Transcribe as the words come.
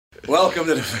Welcome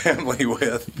to the family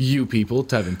with You people,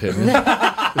 Tevin Pittman.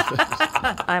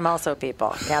 I'm also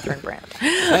people, Catherine Brandt.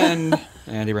 And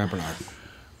Andy Rampernard.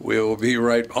 We'll be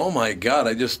right. Oh my God!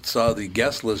 I just saw the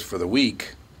guest list for the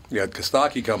week. You got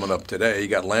Kostaki coming up today. You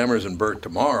got Lammers and Burt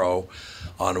tomorrow.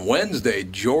 On Wednesday,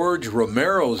 George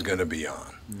Romero's going to be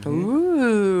on.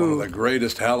 Ooh. One of the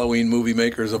greatest Halloween movie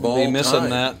makers of all time. Be missing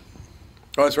that.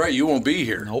 Oh, that's right. You won't be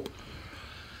here. Nope.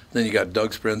 Then you got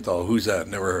Doug Sprinthal. Who's that?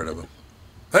 Never heard of him.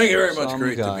 Thank you very much.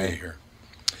 Great to be here.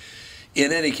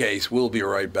 In any case, we'll be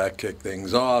right back. Kick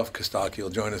things off. Kostaki will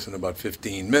join us in about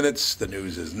 15 minutes. The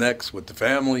news is next with the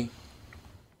family.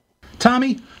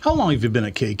 Tommy, how long have you been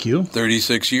at KQ?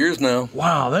 36 years now.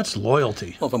 Wow, that's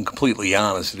loyalty. Well, if I'm completely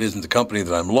honest, it isn't the company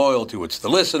that I'm loyal to, it's the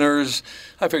listeners.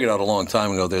 I figured out a long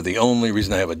time ago they're the only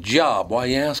reason I have a job. Why are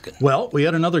you asking? Well, we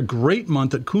had another great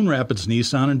month at Coon Rapids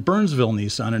Nissan and Burnsville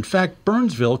Nissan. In fact,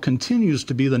 Burnsville continues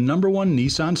to be the #1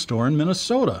 Nissan store in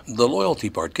Minnesota. The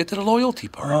loyalty part. Get to the loyalty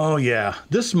part. Oh, yeah.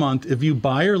 This month, if you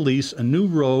buy or lease a new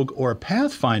Rogue or a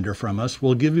Pathfinder from us,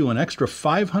 we'll give you an extra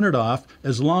 $500 off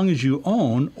as long as you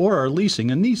own or are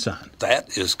leasing a Nissan.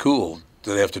 That is cool.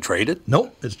 Do they have to trade it?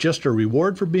 Nope, it's just a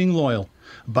reward for being loyal.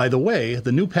 By the way,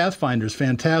 the new Pathfinder is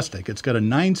fantastic. It's got a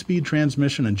 9-speed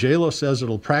transmission, and J-Lo says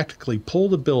it'll practically pull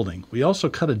the building. We also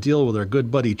cut a deal with our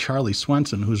good buddy Charlie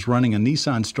Swenson, who's running a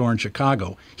Nissan store in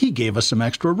Chicago. He gave us some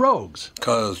extra Rogues.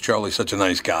 Because Charlie's such a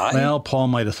nice guy? Well, Paul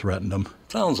might have threatened him.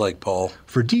 Sounds like Paul.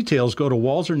 For details, go to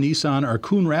Walzer Nissan or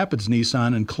Coon Rapids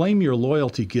Nissan and claim your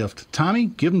loyalty gift. Tommy,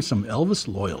 give him some Elvis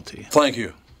loyalty. Thank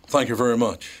you. Thank you very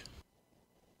much.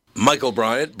 Michael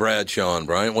Bryant, Bradshaw and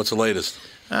Bryant, what's the latest?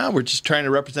 We're just trying to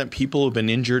represent people who've been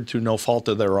injured through no fault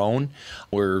of their own.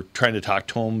 We're trying to talk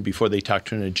to them before they talk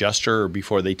to an adjuster or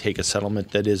before they take a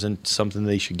settlement that isn't something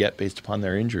they should get based upon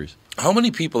their injuries. How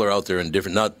many people are out there in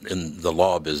different, not in the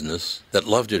law business, that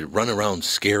love to run around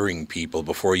scaring people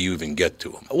before you even get to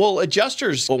them? Well,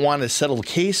 adjusters want to settle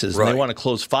cases and Right. they want to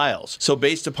close files. So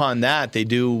based upon that, they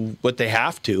do what they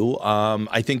have to.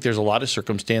 I think there's a lot of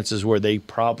circumstances where they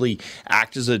probably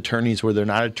act as attorneys where they're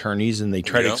not attorneys and they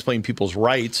try to explain people's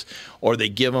rights, or they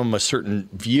give them a certain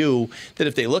view that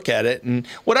if they look at it, and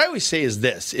what I always say is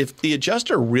this: if the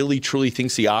adjuster really truly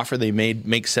thinks the offer they made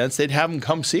makes sense, they'd have them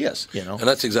come see us. And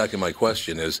that's exactly my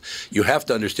question: is you have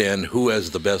to understand who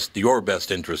has your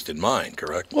best interest in mind,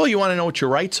 correct? Well, you want to know what your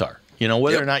rights are.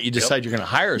 Whether or not you decide you're going to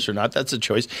hire us or not, that's a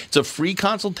choice. It's a free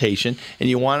consultation, and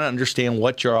you want to understand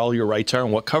what all your rights are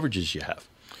and what coverages you have.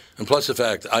 And plus the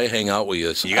fact I hang out with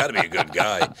you, so you got to be a good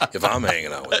guy if I'm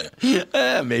hanging out with you.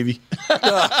 Maybe.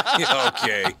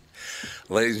 Okay.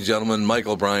 Ladies and gentlemen,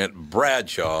 Michael Bryant,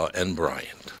 Bradshaw and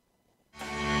Bryant.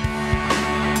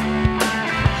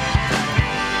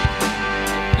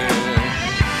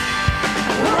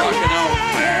 Rocking out,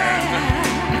 man.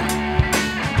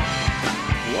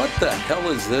 What the hell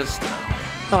is this now?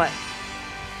 What?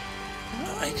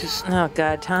 just... Oh,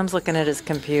 God. Tom's looking at his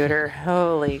computer.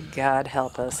 Holy God,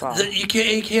 help us all. You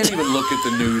can't even look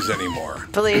at the news anymore.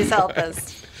 Please help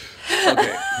us.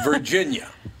 Okay, Virginia.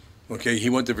 Okay, he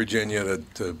went to Virginia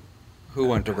to Who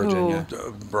went to Virginia?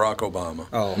 Barack Obama.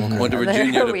 Oh, okay. Went to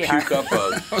Virginia to we puke are. up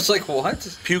a... I was like,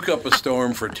 what? Puke up a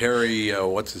storm for Terry,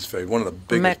 what's his face? One of the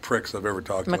biggest pricks I've ever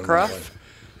talked to. McGruff?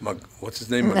 What's his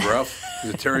name, McGruff?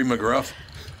 Is it Terry McGruff?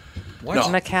 What? No.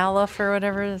 McAuliffe or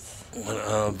whatever it is.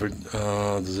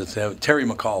 Does it have Terry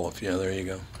McAuliffe? Yeah, there you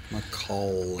go.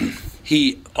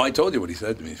 McAuliffe. I told you what he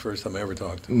said to me the first time I ever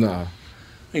talked to him. No.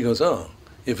 He goes,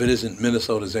 if it isn't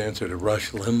Minnesota's answer to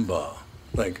Rush Limbaugh.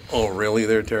 Like, oh, really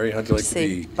there, Terry? How'd you like to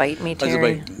be? Bite me, How'd you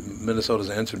Terry. like Minnesota's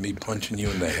answer to me punching you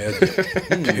in the head,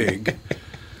 you pig?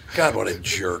 God, what a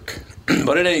jerk.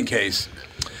 But in any case,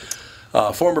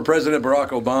 former President Barack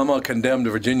Obama condemned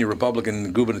Virginia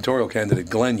Republican gubernatorial candidate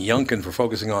Glenn Youngkin for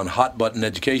focusing on hot-button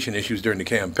education issues during the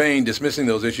campaign, dismissing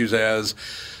those issues as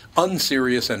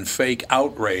unserious and fake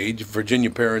outrage. Virginia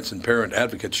parents and parent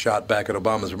advocates shot back at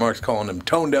Obama's remarks, calling him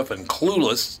tone-deaf and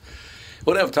clueless.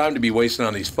 We don't have time to be wasting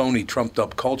on these phony,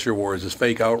 trumped-up culture wars as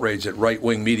fake outrage that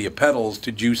right-wing media peddles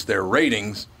to juice their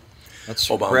ratings. That's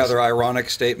a rather ironic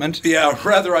statement. Yeah, a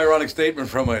rather ironic statement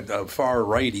from a far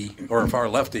righty, or a far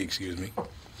lefty, excuse me.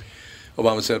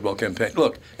 Obama said, well, campaign.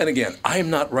 Look, and again, I am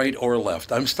not right or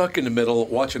left. I'm stuck in the middle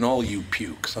watching all you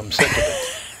pukes. I'm sick of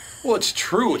it. Well, it's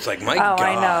true. It's like, my God. Oh,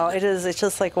 I know. It is. It's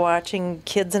just like watching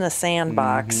kids in a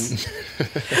sandbox.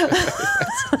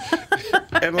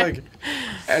 And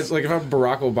if I'm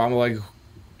Barack Obama,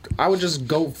 I would just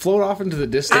go float off into the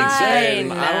distance.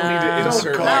 And I don't need to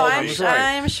insert. No,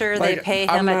 I'm sure they pay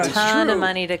him a ton of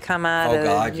money to come out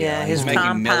of his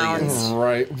compounds.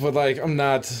 Right, but like I'm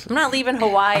not leaving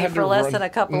Hawaii for less than a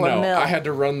couple of mil. I had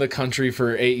to run the country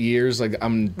for 8 years. Like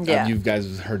you guys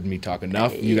have heard me talk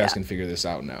enough. You guys can figure this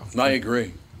out now. I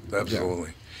agree,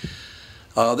 absolutely.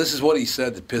 This is what he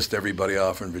said that pissed everybody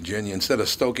off in Virginia. Instead of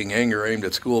stoking anger aimed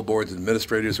at school boards and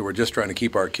administrators who were just trying to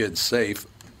keep our kids safe.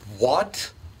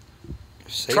 What?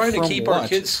 Trying to keep our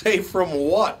kids safe from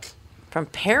what? From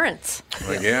parents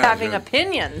having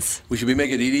opinions. We should be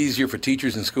making it easier for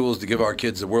teachers and schools to give our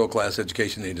kids the world-class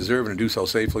education they deserve and to do so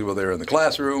safely while they're in the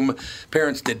classroom.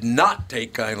 Parents did not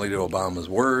take kindly to Obama's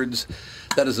words.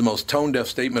 That is the most tone-deaf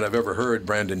statement I've ever heard,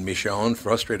 Brandon Michon,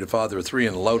 frustrated father of 3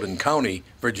 in Loudoun County,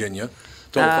 Virginia,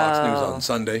 told Fox News on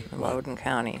Sunday. Loudoun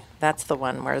County. That's the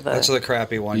one where That's the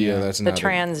crappy one. Yeah, that's the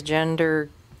transgender...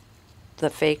 The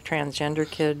fake transgender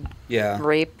kid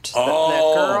raped that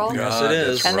girl. Yes, it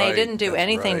is. And they didn't do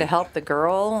anything to help the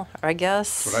girl, I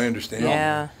guess. That's what I understand.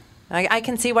 Yeah. I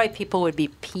can see why people would be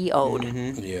PO'd.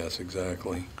 Mm-hmm. Yes,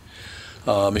 exactly.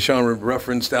 Michonne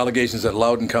referenced allegations that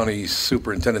Loudoun County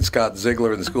Superintendent Scott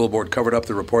Ziegler and the school board covered up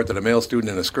the report that a male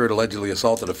student in a skirt allegedly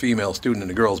assaulted a female student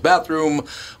in a girl's bathroom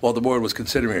while the board was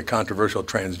considering a controversial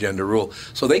transgender rule.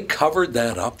 So they covered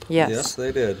that up? Yes,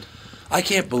 they did. I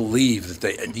can't believe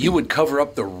that you would cover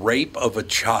up the rape of a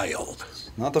child.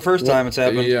 Not the first time it's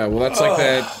happened. Yeah, well, that's like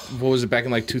that. What was it back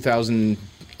in like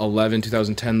 2011,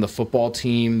 2010? The football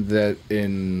team that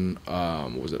in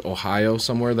what was it, Ohio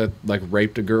somewhere that like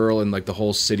raped a girl and like the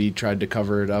whole city tried to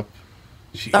cover it up.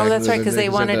 That's right, because they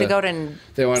wanted to go to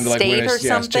state or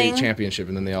something. State championship,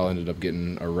 and then they all ended up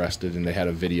getting arrested, and they had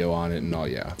a video on it and all.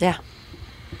 Yeah.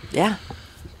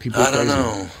 I don't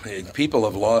know. People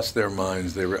have lost their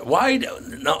minds. Why?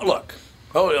 No, look.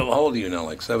 How old are you now?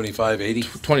 Like 75, 80?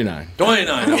 29. 29.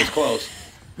 That was close.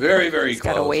 Very, very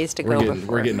close. Got a ways to go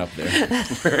before. We're getting up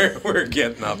there. we're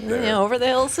getting up there. Yeah, over the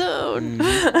hill soon.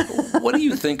 What do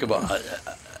you think about...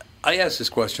 I asked this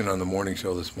question on the morning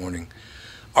show this morning.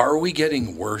 Are we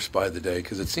getting worse by the day?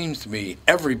 Because it seems to me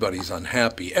everybody's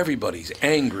unhappy. Everybody's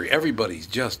angry. Everybody's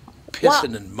just...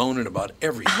 pissing and moaning about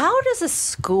everything. How does a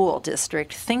school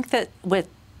district think that with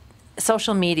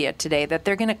social media today that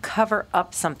they're going to cover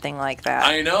up something like that?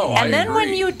 I know. And then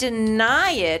when you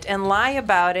deny it and lie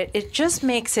about it, it just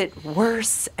makes it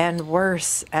worse and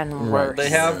worse and worse. They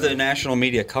have the national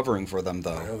media covering for them,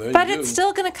 though. But it's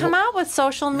still going to come out with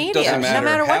social media. It doesn't matter.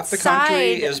 No matter Half what the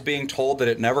country side is being told that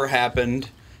it never happened,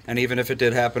 and even if it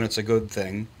did happen, it's a good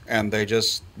thing, and they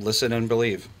just listen and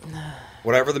believe.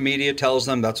 Whatever the media tells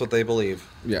them, that's what they believe.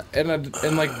 Yeah, and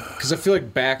like, because I feel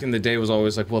like back in the day it was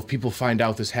always like, well, if people find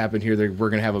out this happened here, we're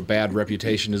going to have a bad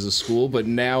reputation as a school. But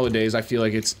nowadays, I feel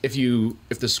like it's if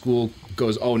the school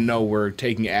goes, oh no, we're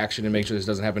taking action and make sure this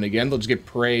doesn't happen again, they'll just get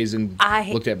praised and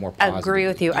looked at more positive. I agree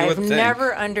with you. I've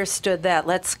never understood that.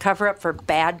 Let's cover up for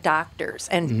bad doctors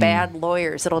and bad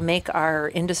lawyers. It'll make our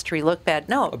industry look bad.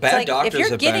 No, it's like if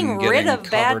you're getting rid of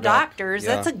bad doctors,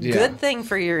 that's a good thing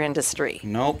for your industry.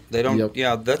 Nope, they don't. Yep.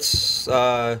 Yeah, that's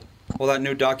that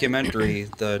new documentary,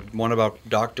 the one about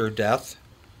Dr. Death,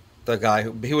 the guy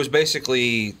he was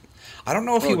basically, I don't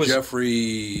know if he was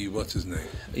Jeffrey, what's his name?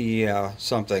 Yeah,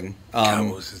 something.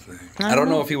 What was his name? I don't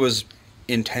know if he was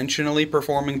intentionally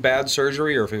performing bad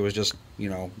surgery or if he was just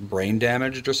brain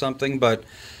damaged or something, but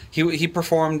he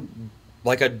performed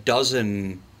like a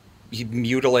dozen. He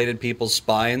mutilated people's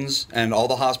spines, and all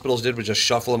the hospitals did was just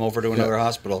shuffle him over to another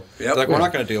hospital. Yep. Like, we're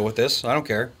not going to deal with this. I don't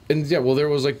care. And there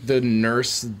was like the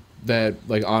nurse that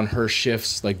like on her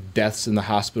shifts, like deaths in the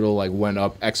hospital like went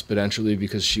up exponentially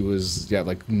because she was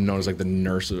like known as like the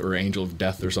nurse or angel of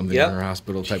death or something in her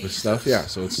hospital type of stuff. Yeah,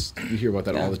 so you hear about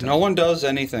that all the time. No one does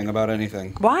anything about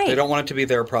anything. Why? They don't want it to be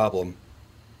their problem.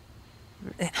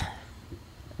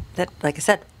 That, like I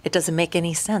said, it doesn't make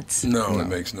any sense. No, it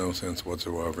makes no sense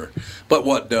whatsoever. But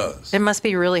what does? It must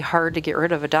be really hard to get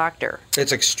rid of a doctor.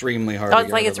 It's extremely hard.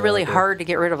 It's really hard to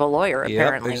get rid of a lawyer,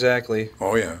 apparently. Yep, exactly.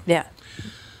 Oh, yeah. Yeah.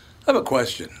 I have a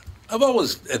question. I've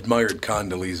always admired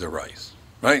Condoleezza Rice,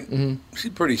 right? Mm-hmm.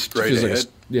 She's pretty straight ahead.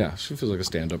 She feels like a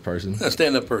stand-up person. A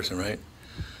stand-up person, right?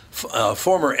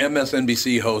 Former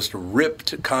MSNBC host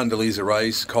ripped Condoleezza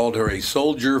Rice, called her a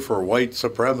soldier for white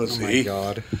supremacy. Oh,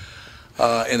 my God.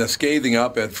 In a scathing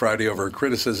op-ed Friday over her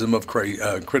criticism of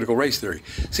critical race theory.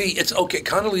 See, it's okay.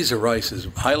 Condoleezza Rice is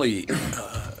highly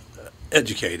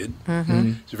educated.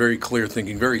 Mm-hmm. She's a very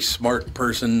clear-thinking, very smart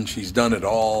person. She's done it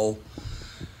all.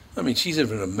 I mean, she's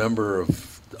even a member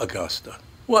of Augusta.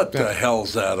 What the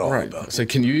hell's that all about? So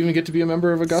can you even get to be a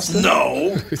member of Augusta?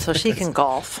 No. So she can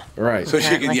golf. Right. So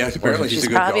she can, apparently she's a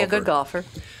good golfer. Probably a good golfer.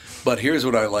 But here's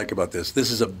what I like about this.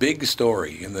 This is a big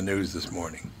story in the news this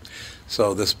morning.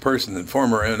 So this person, the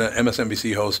former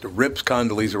MSNBC host, rips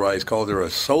Condoleezza Rice, called her a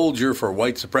soldier for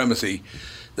white supremacy.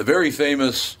 The very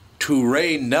famous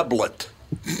Touré Neblett.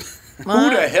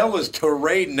 Who the hell is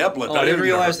Touré Neblett? Oh, I didn't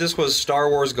realize this was Star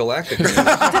Wars Galactic.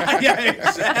 Yeah,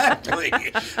 exactly.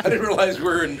 I didn't realize we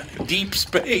were in deep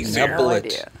space.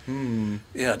 Neblett.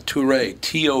 Yeah, Touré,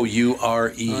 Toure.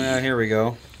 Oh, yeah, here we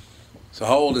go. So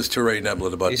how old is Touré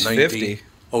Neblett? About He's 90? 50.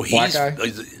 Oh, Black guy?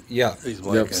 Yeah. He's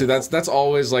black. Yep. See, that's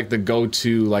always like the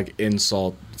go-to like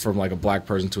insult from like a black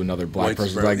person to another black White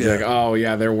person. supremacy, Like, oh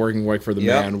yeah, they're working white for the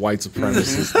man, white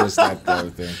supremacists, this, that, the other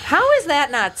thing. How is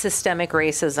that not systemic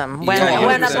racism? When Yeah,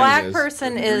 when a 100% black is.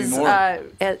 person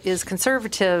Agree is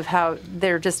conservative, how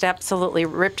they're just absolutely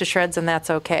ripped to shreds, and that's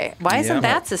okay. Why isn't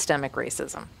that systemic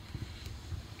racism?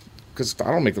 Because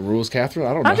I don't make the rules, Catherine.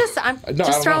 I don't know. I'm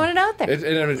just throwing it out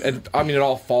there. I mean, it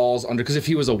all falls under. Because if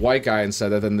he was a white guy and said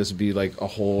that, then this would be like a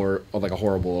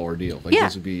horrible ordeal. Like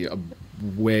this would be a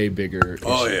way bigger issue.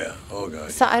 Oh yeah. Oh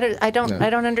god. So I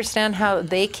don't understand how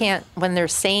they can't, when they're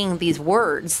saying these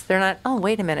words, they're not. Oh,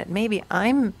 wait a minute, maybe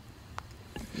I'm,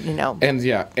 and being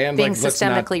like,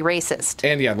 systemically racist.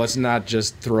 And let's not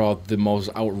just throw out the most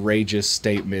outrageous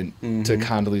statement to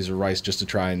Condoleezza Rice just to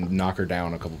try and knock her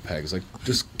down a couple pegs. Like,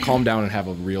 just calm down and have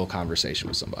a real conversation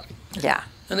with somebody. Yeah.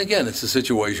 And again, it's a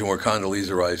situation where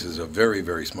Condoleezza Rice is a very,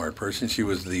 very smart person. She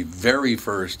was the very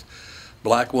first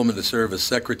black woman to serve as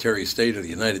Secretary of State of the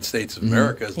United States of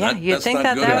America. Yeah, you'd think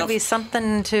that would be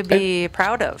something to be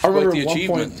proud of. I remember the at one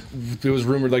achievement. point it was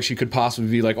rumored like she could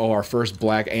possibly be like, our first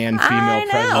black and female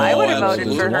president. I would have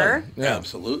voted for her. Yeah,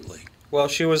 absolutely. Well,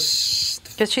 she was...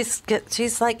 Because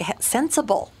she's like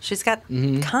sensible. She's got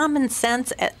common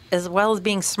sense as well as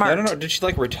being smart. I don't know. Did she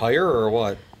like retire or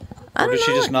what? Or did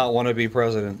she just not want to be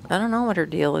president? I don't know what her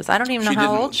deal is. I don't even know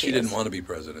how old she is. She didn't want to be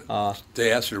president.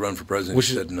 They asked her to run for president.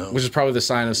 She said no. Which is probably the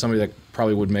sign of somebody that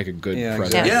probably would make a good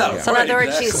president. Yeah. So in other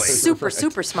words, she's super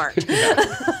smart.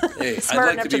 Hey, Smart I'd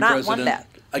like enough to to be not president. want that.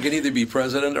 I can either be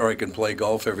president or I can play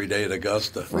golf every day at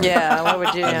Augusta. Yeah, what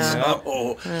would you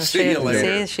do? See you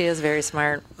later. See, she is very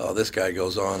smart. Oh, this guy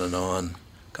goes on and on.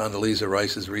 Condoleezza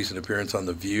Rice's recent appearance on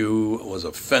The View was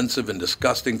offensive and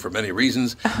disgusting for many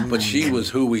reasons, but she was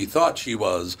who we thought she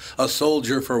was, a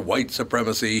soldier for white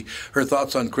supremacy. Her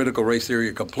thoughts on critical race theory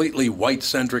are completely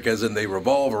white-centric, as in they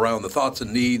revolve around the thoughts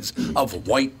and needs of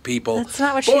white people. That's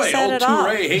not what she said at all. Boy,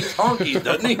 old Touré hates honkies,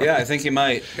 doesn't he? Yeah, I think he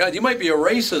might. God, you might be a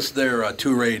racist there,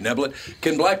 Touré Neblett.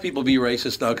 Can black people be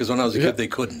racist now? Because when I was a kid, they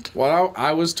couldn't. Well,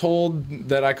 I was told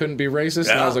that I couldn't be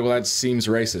racist, and I was like, well, that seems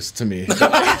racist to me.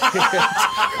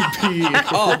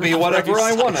 I'll be whatever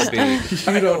I want to be.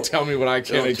 You don't tell me what I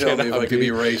can and Don't cannot tell me if I can be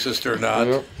racist or not.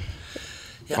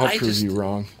 Yeah, I'll prove you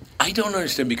wrong. I don't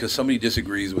understand, because somebody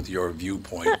disagrees with your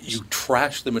viewpoint, you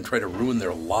trash them and try to ruin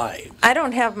their lives. I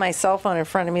don't have my cell phone in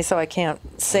front of me, so I can't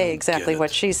say exactly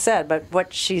what she said. But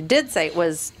what she did say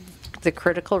was the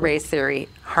critical race theory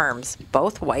harms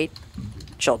both white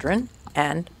children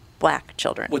and black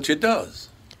children. Which it does.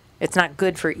 It's not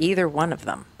good for either one of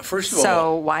them. First of all,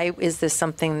 so why is this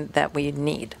something that we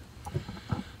need?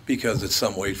 Because it's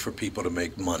some way for people to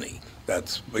make money.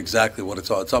 That's exactly what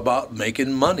it's all. It's about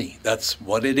making money. That's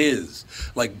what it is.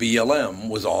 Like BLM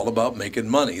was all about making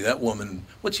money. That woman,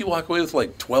 what'd she walk away with,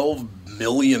 like $12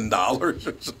 million or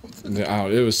something?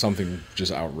 It was something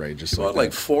just outrageous.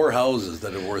 Like 4 houses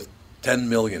that are worth $10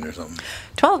 million or something.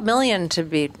 $12 million, to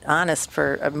be honest,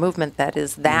 for a movement that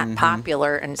is that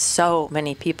popular and so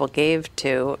many people gave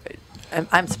to.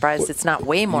 I'm surprised it's not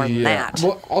way more than that.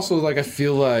 Well, also, like, I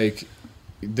feel like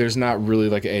there's not really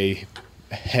like a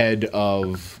head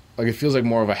of, like, it feels like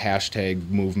more of a hashtag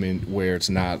movement where it's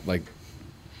not like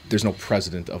there's no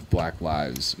president of Black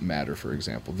Lives Matter, for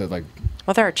example. That, like,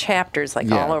 well, there are chapters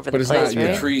all over the place,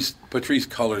 right? Patrisse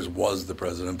Cullors was the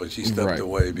president, but she stepped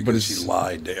away because she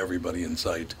lied to everybody in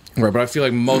sight. Right, but I feel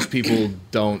like most people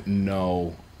don't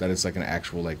know that it's like an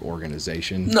actual like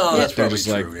organization. No, that's probably just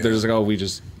true. They're just like, oh, we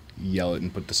just yell it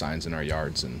and put the signs in our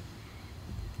yards and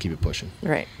keep it pushing.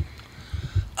 Right.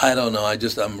 I don't know.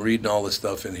 I'm reading all this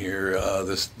stuff in here.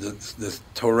 This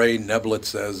Touré Neblett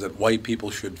says that white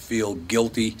people should feel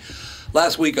guilty.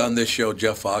 Last week on this show,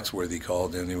 Jeff Foxworthy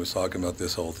called in. He was talking about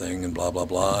this whole thing and blah, blah,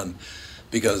 blah. And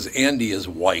because Andy is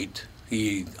white,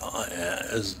 he,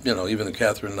 as you know, even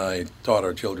Catherine and I taught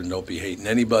our children don't be hating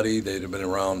anybody. They'd have been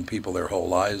around people their whole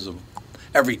lives, of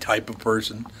every type of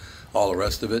person, all the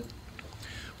rest of it.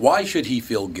 Why should he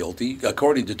feel guilty?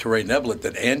 According to Touré Neblett,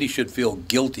 that Andy should feel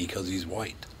guilty because he's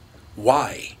white.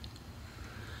 Why?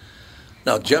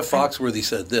 Now, Jeff Foxworthy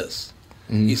said this.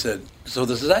 He said, so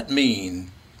does that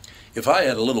mean if I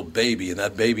had a little baby and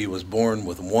that baby was born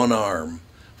with one arm,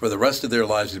 for the rest of their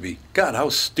lives to be, God, how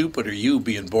stupid are you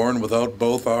being born without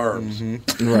both arms?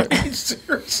 Mm-hmm. Right.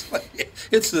 Seriously.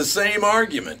 It's the same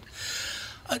argument.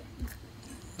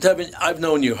 Devin, I've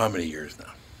known you how many years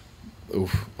now?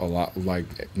 Oof, a lot,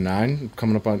 like 9,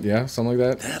 coming up on, something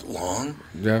like that. That long?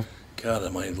 Yeah.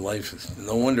 God, my life is,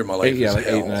 no wonder my life is like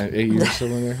hell. 8 years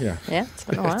still in there, yeah. Yeah, it's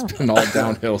been a while. It's been all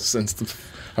downhill since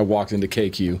I walked into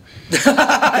KQ.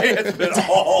 It's been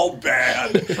all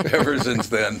bad ever since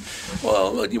then.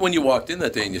 Well, when you walked in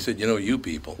that day and you said, you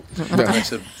people. And I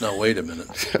said, no, wait a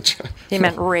minute. He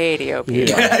meant radio people.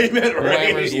 Yeah, he meant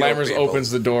radio Lammers people.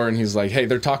 opens the door and he's like, hey,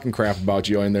 they're talking crap about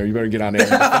you in there. You better get on air.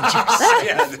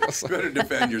 Yeah, you better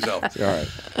defend yourself. All right.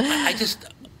 I just,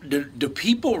 do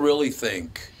people really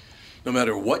think, no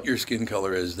matter what your skin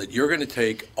color is, that you're going to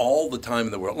take all the time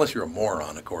in the world, unless you're a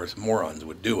moron, of course. Morons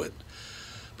would do it.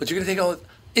 But you're going to take all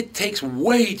it takes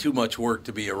way too much work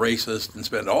to be a racist and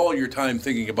spend all your time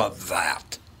thinking about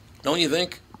that. Don't you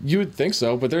think? You would think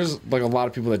so, but there's like a lot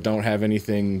of people that don't have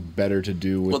anything better to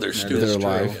do with their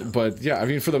life. Yeah. But yeah, I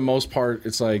mean, for the most part,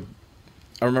 it's like,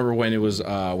 I remember when it was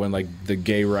when like the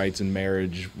gay rights and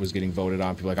marriage was getting voted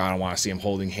on. People were like, I don't want to see them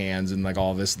holding hands and like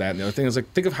all this, that, and the other thing. It's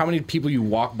like, think of how many people you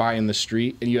walk by in the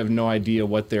street and you have no idea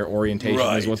what their orientation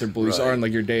is, what their beliefs are, and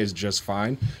like your day is just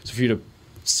fine. So for you to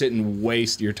sit and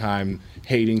waste your time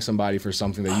hating somebody for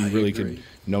something that you really could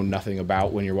know nothing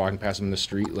about when you're walking past them in the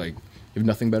street, like you have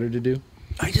nothing better to do.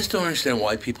 I just don't understand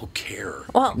why people care.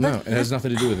 Well, no, it has nothing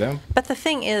to do with them. But the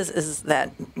thing is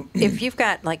that if you've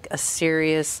got like a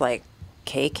serious like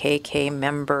KKK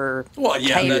member,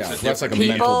 that's like a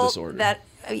mental disorder.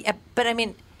 But I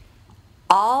mean,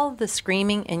 all the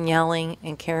screaming and yelling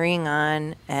and carrying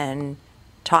on and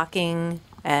talking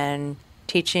and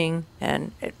teaching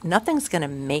and nothing's going to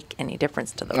make any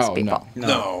difference to those people.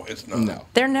 No, it's not. No.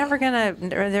 They're never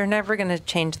gonna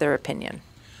change their opinion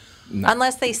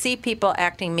unless they see people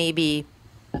acting maybe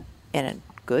in a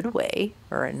good way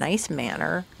or a nice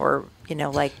manner, or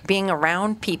like being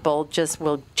around people just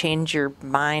will change your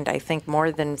mind, I think,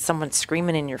 more than someone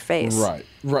screaming in your face. Right.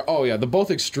 Oh yeah, the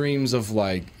both extremes of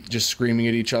like just screaming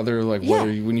at each other, like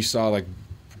when you saw like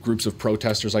groups of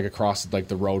protesters like across like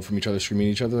the road from each other screaming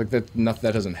at each other, like that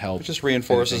doesn't help. It just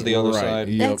reinforces the other side.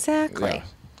 Yep. Exactly.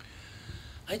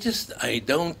 Yeah. I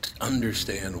don't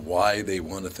understand why they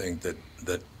want to think that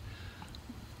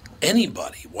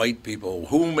anybody, white people,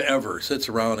 whomever, sits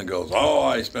around and goes, oh,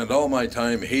 I spend all my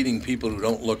time hating people who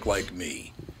don't look like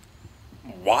me.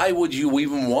 Why would you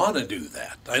even want to do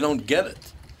that? I don't get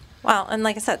it. Well, and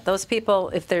like I said, those people,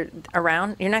 if they're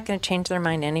around, you're not going to change their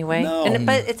mind anyway. No.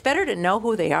 But it's better to know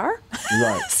who they are,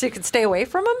 right? So you can stay away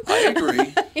from them. I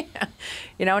agree.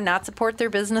 Not support their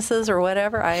businesses or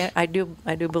whatever. I do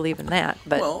believe in that.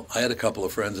 But well, I had a couple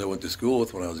of friends I went to school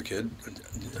with when I was a kid,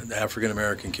 African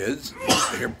American kids.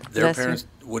 Their parents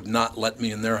would not let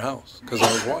me in their house because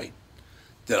I was white.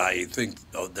 Did I think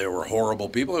they were horrible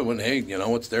people? I went, hey,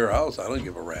 it's their house. I don't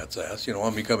give a rat's ass. You don't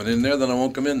want me coming in there, then I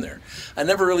won't come in there. I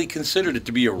never really considered it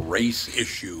to be a race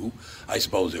issue. I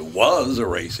suppose it was a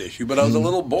race issue, but I was a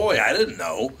little boy. I didn't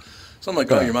know. So I'm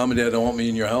like, oh, your mom and dad don't want me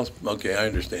in your house? Okay, I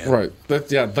understand. Right. I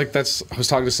was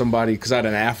talking to somebody, because I had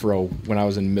an afro when I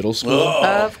was in middle school.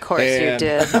 Oh. Of course you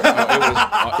did. It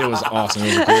was awesome.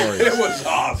 It was glorious. It was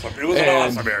awesome. It was an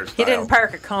awesome hairstyle. You didn't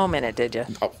park a comb in it, did you?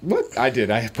 What? I did.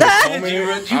 I put a comb in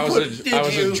it. I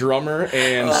was a drummer,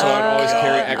 and so I'd always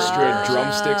carry extra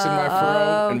drumsticks in my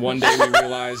furrow. And one day we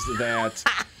realized that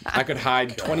I could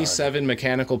hide 27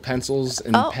 mechanical pencils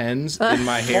and pens in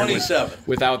my hair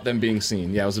without them being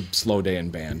seen. Yeah, it was a slow day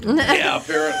in band. Yeah,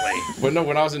 apparently. But no,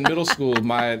 when I was in middle school,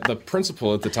 the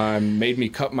principal at the time made me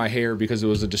cut my hair because it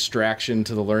was a distraction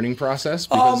to the learning process.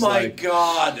 Because,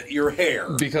 God, your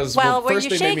hair. Because were you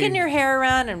shaking your hair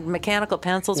around and mechanical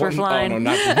pencils were flying? No,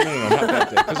 not that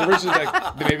day. Because originally,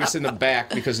 they made me sit in the back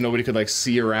because nobody could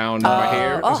see around my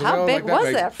hair. How big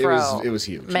was that fro? It was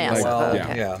huge. Massive.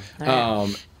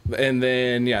 And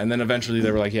then eventually they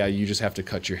were like, yeah, you just have to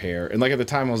cut your hair. And at the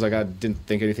time I was like, I didn't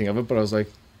think anything of it, but I was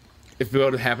like, if it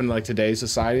would have happened in today's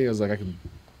society, I was like, I could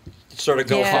sort of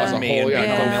go cause a whole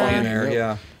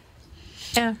millionaire.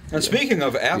 Yeah. And speaking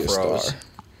of afros,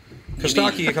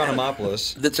 Kostaki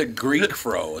Economopoulos. That's a Greek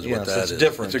fro, is what that is. It's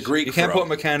different. It's a Greek You can't fro. put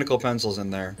mechanical pencils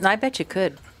in there. I bet you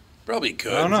could. Probably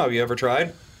could. I don't know. Have you ever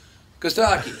tried?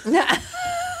 Kostaki.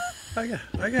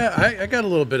 I got a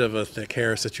little bit of a thick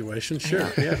hair situation. Sure.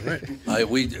 Yeah, right.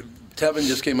 Tevin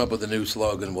just came up with a new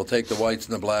slogan. We'll take the whites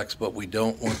and the blacks, but we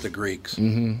don't want the Greeks.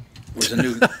 Mm-hmm. There's a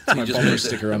new my bumper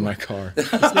sticker on my car.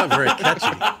 It's not very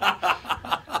catchy.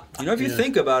 If you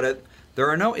think about it, There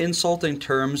are no insulting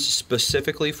terms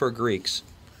specifically for Greeks.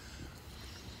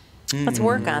 Let's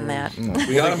work on that.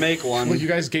 We got to make one. Well, you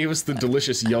guys gave us the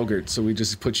delicious yogurt, so we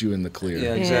just put you in the clear.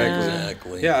 Yeah,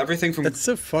 exactly. Yeah, everything from... That's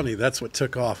so funny. That's what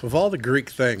took off. Of all the Greek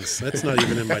things, that's not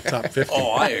even in my top 50.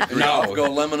 Oh, I agree. No. I'll go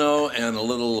lemino and a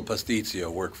little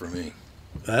pasticcio work for me.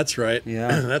 That's right.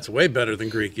 Yeah. That's way better than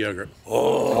Greek yogurt.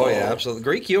 Oh, yeah, absolutely.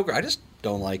 Greek yogurt, I just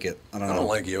don't like it. I don't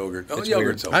like yogurt. It's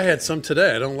yogurt's okay. I had some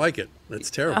today. I don't like it.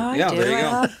 It's terrible. Oh, yeah, there you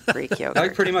go. go. Greek yogurt. I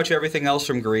like pretty much everything else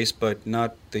from Greece, but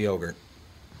not the yogurt.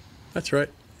 That's right.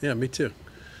 Yeah, me too.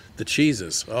 The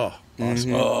cheeses. Oh,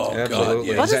 awesome. Oh, absolutely. God.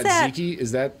 Yeah. What Is is that? Tzatziki?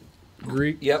 Is that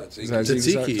Greek? Yep. Is that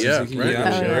Tzatziki, yeah, right.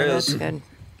 Yeah, Oh, sure yeah, is. that's good.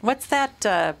 What's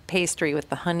that pastry with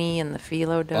the honey and the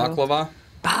phyllo dough? Baklava?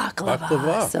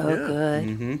 Baklava. So yeah. good.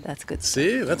 Mm-hmm. That's good stuff.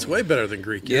 See, that's way better than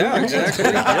Greek Yeah, yogurt. exactly.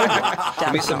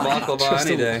 Give me some baklava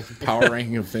any day. Power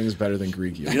ranking of things better than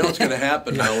Greek yogurt. You know what's going to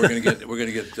happen now? We're going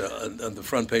to get on the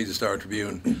front page of Star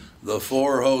Tribune. The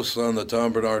 4 hosts on the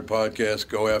Tom Bernard podcast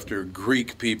go after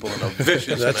Greek people in a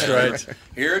vicious That's manner. right.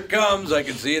 Here it comes. I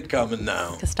can see it coming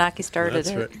now. Kostaki started That's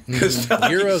it.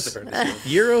 right.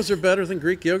 Euros are better than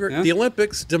Greek yogurt. Yeah. The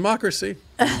Olympics, democracy.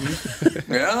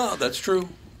 Yeah, that's true.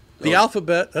 The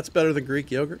alphabet, that's better than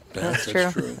Greek yogurt. That's true.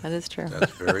 That is true.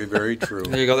 That's very, very true.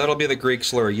 There you go. That'll be the Greek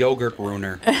slur, yogurt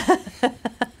ruiner.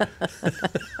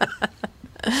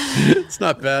 It's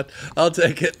not bad. I'll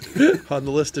take it on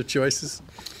the list of choices.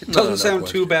 It doesn't sound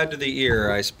too bad to the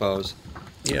ear, I suppose.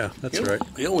 Yeah, that's right.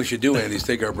 You know what we should do, Andy, is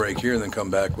take our break here and then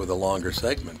come back with a longer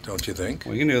segment, don't you think?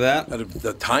 We can do that.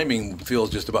 The timing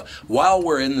feels just about... While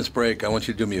we're in this break, I want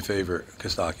you to do me a favor,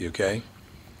 Kostaki, okay?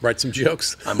 Write some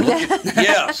jokes. I'm looking...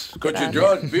 Yes. Could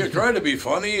you try to be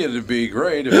funny? It'd be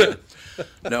great.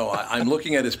 No, I'm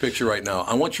looking at his picture right now.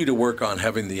 I want you to work on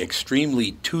having the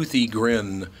extremely toothy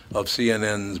grin of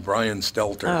CNN's Brian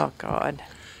Stelter. Oh, God.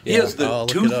 He has the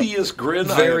toothiest grin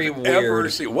Very I've weird. ever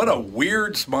seen. What a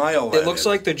weird smile It looks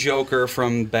like the Joker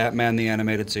from Batman the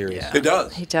Animated Series. Yeah. It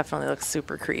does. He definitely looks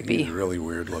super creepy. He's really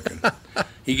weird looking.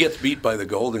 He gets beat by the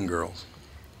Golden Girls.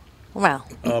 Well.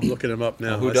 I'm looking him up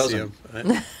now. Who doesn't?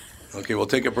 Okay, we'll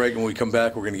take a break. When we come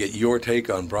back, we're going to get your take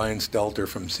on Brian Stelter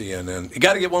from CNN. You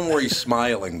got to get one where he's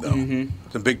smiling, though.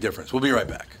 It's a big difference. We'll be right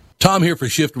back. Tom here for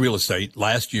Shift Real Estate.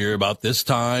 Last year, about this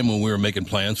time when we were making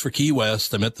plans for Key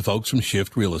West, I met the folks from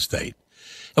Shift Real Estate.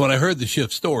 And when I heard the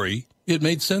Shift story, it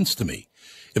made sense to me.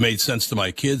 It made sense to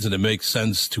my kids, and it makes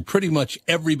sense to pretty much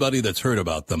everybody that's heard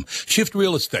about them. Shift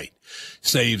Real Estate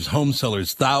saves home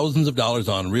sellers thousands of dollars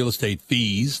on real estate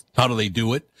fees. How do they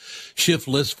do it? Shift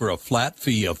lists for a flat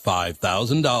fee of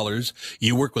 $5,000.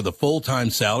 You work with a full-time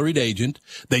salaried agent.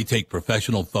 They take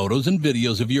professional photos and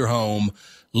videos of your home,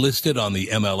 list it on the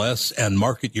MLS, and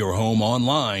market your home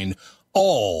online,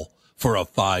 all for a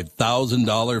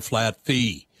 $5,000 flat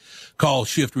fee. Call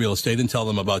Shift Real Estate and tell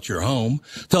them about your home.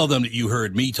 Tell them that you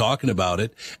heard me talking about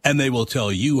it, and they will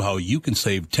tell you how you can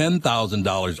save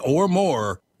 $10,000 or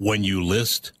more when you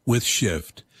list with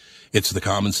Shift. It's the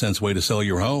common sense way to sell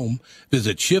your home.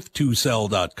 Visit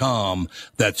shift2sell.com.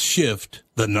 That's shift,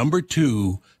 the number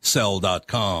 2,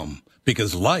 sell.com.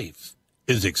 Because life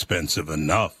is expensive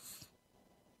enough.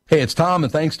 Hey, it's Tom,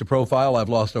 and thanks to Profile, I've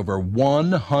lost over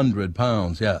 100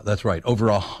 pounds. Yeah, that's right, over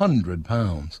 100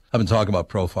 pounds. I've been talking about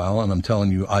Profile, and I'm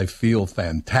telling you, I feel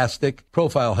fantastic.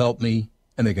 Profile helped me,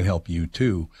 and they can help you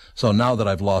too. So now that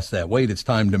I've lost that weight, it's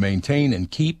time to maintain and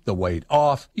keep the weight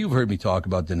off. You've heard me talk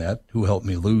about Danette, who helped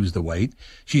me lose the weight.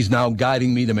 She's now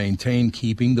guiding me to maintain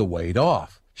keeping the weight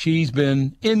off. She's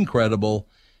been incredible,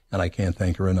 and I can't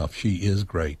thank her enough. She is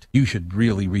great. You should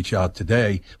really reach out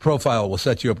today. Profile will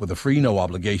set you up with a free,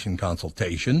 no-obligation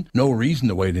consultation. No reason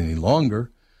to wait any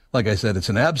longer. Like I said, it's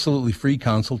an absolutely free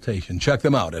consultation. Check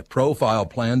them out at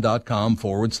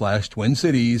profileplan.com/Twin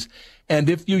Cities. And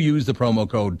if you use the promo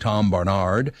code Tom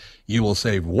Barnard, you will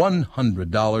save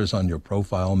 $100 on your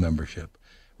Profile membership.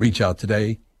 Reach out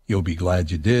today. You'll be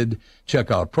glad you did.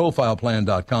 Check out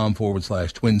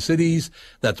profileplan.com/Twin Cities.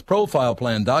 That's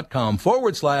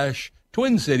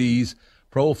profileplan.com/Twin Cities.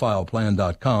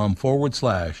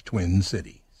 Profileplan.com/Twin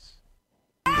Cities.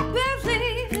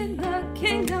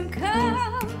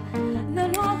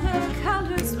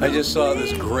 I just saw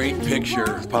this great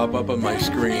picture pop up on my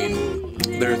screen.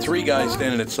 There are 3 guys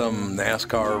standing at some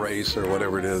NASCAR race or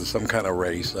whatever it is, some kind of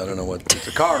race. I don't know what. It's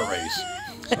a car race.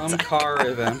 Some car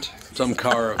event. Some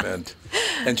car event.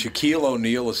 And Shaquille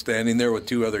O'Neal is standing there with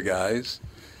 2 other guys.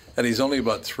 And he's only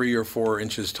about 3 or 4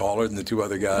 inches taller than the 2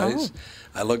 other guys. Oh.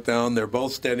 I look down, they're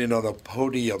both standing on a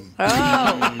podium.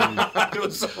 Oh. It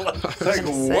was like,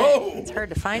 whoa. It's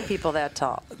hard to find people that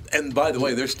tall. And by the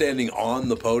way, they're standing on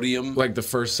the podium. Like the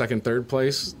first, second, third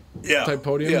place? type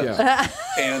podium. Yeah.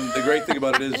 And the great thing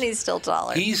about it is, and he's still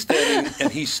taller. He's standing,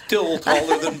 and he's still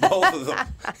taller than both of them.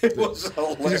 It was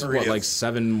hilarious. He's what, like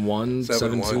 7'1", 7'2",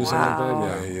 something like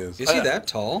that. Yeah, he is. Is he that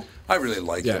tall? I really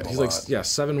like him a he's lot. like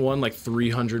 7'1", like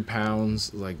 300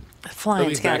 pounds. Like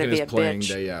flying's got to be a bitch.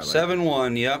 Day, yeah, like,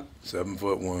 7'1", yep.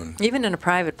 7'1". Even in a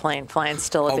private plane, flying's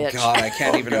still a bitch. Oh God, I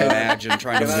can't even imagine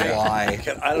trying to fly.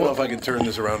 I don't know if I can turn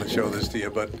this around and show this to you,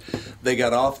 but they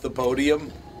got off the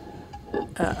podium.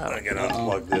 I can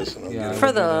unplug this. And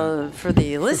For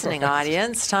the listening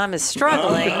audience, Tom is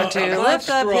struggling to lift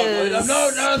up his.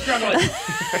 No struggling.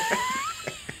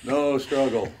 No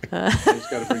struggle. Just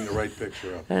got to bring the right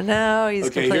picture up. No, he's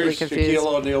completely confused. Shaquille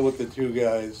O'Neal with the two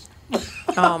guys.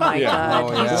 Oh my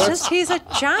God! Oh, yeah. He's a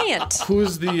giant.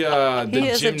 Who's the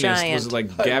gymnast? Was it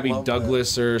like Gabby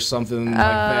Douglas or something like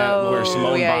that? Where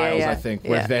Simone Biles, I think.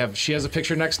 Where she has a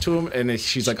picture next to him, and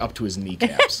she's like up to his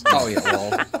kneecaps. Oh yeah,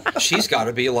 well, she's got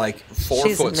to be like 4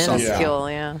 foot something. She's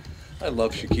minuscule, yeah. I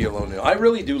love Shaquille O'Neal. I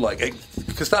really do like. Hey,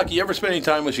 Kostaki, you ever spend any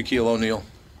time with Shaquille O'Neal?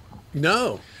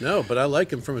 No, but I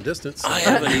like him from a distance. I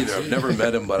haven't either. I've never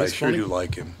met him, but I sure do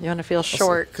like him. You want to feel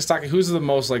short. Kostaki, who's the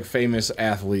most like famous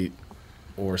athlete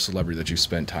or celebrity that you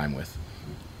spent time with?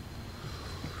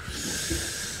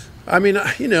 I mean,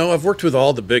 I've worked with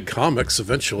all the big comics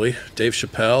eventually. Dave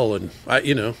Chappelle, and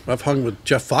I've hung with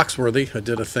Jeff Foxworthy. I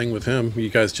did a thing with him. You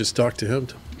guys just talked to him.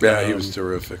 Yeah, he was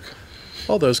terrific.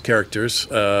 All those characters,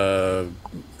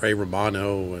 Ray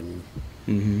Romano, and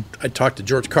I talked to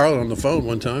George Carlin on the phone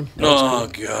one time. Oh,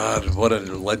 cool. God, what a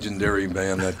legendary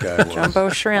man that guy was. Jumbo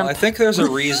Shrimp. Well, I think there's a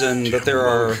reason that there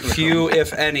are few,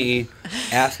 if any,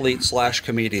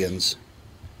 athletes/comedians.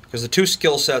 Because the two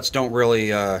skill sets don't really,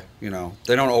 they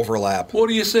don't overlap. What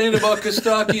are you saying about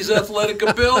Kostaki's athletic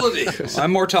ability?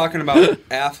 I'm more talking about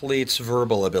athletes'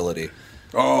 verbal ability.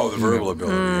 Oh, the verbal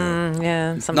ability.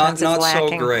 Yeah, sometimes not it's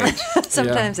lacking. so great.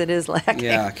 Sometimes it is lacking.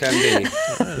 Yeah, it can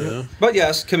be. But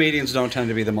yes, comedians don't tend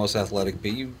to be the most athletic.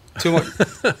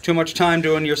 Too much time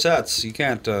doing your sets. You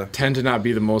can't tend to not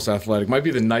be the most athletic. Might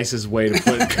be the nicest way to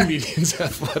put comedians'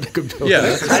 athletic ability.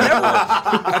 Yeah,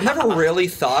 I've never really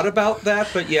thought about that,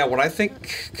 but yeah, when I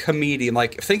think comedian,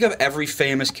 like think of every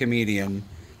famous comedian,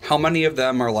 how many of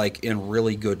them are like in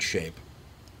really good shape?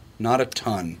 Not a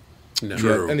ton. No.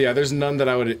 True. And there's none that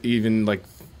I would even like.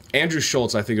 Andrew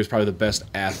Schultz, I think, was probably the best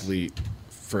athlete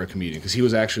for a comedian because he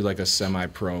was actually like a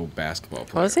semi-pro basketball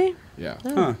player. Was he? Yeah.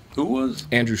 Huh. Who was?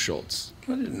 Andrew Schultz.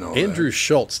 I didn't know Andrew that.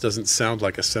 Schultz doesn't sound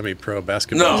like a semi-pro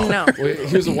basketball. No. Well,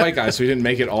 he was a white guy, so he didn't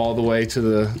make it all the way to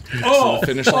the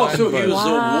finish line. Oh, so he was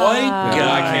a white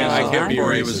guy. I can't be He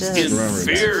racist. was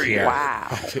inferior. Wow.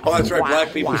 Oh, that's right.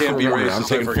 Black people can't be racist. I'm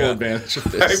taking full advantage of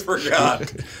I this.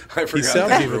 forgot. He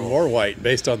sounds even more white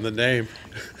based on the name.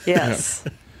 Yes.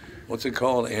 What's it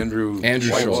called? Andrew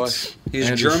Schultz. He's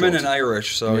Andrew German Schultz. and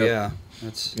Irish, so Yep.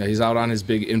 yeah. He's out on his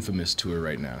big Infamous tour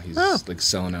right now. He's like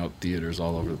selling out theaters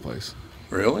all over the place.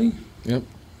 Really? Yep.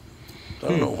 I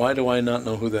don't know. Why do I not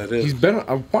know who that is?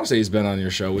 I want to say he's been on your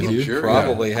show with you. Sure.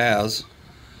 Probably has.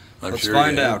 Let's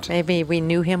find out. Maybe we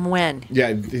knew him when. Yeah,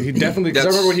 he definitely. Because I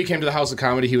remember when he came to the House of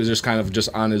Comedy, he was just kind of just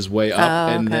on his way up,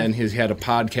 and then he had a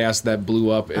podcast that blew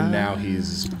up, and now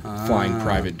he's flying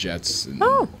private jets. And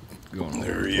going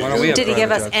There over. you go. Did he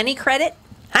give us any credit?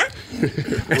 Huh?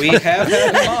 We have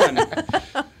had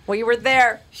him on. We were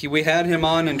there. We had him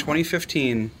on in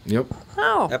 2015. Yep.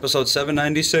 Oh. Episode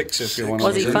 796, if you want to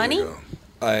Was he funny?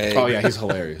 Oh yeah, he's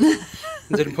hilarious.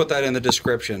 Didn't put that in the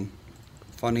description.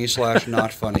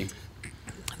 Funny/not funny.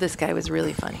 This guy was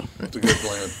really funny. That's a good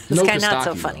plan. This guy not Kostaki,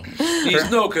 so funny.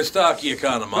 He's no Kostaki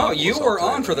Economopoulos. Oh, you were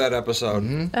on for that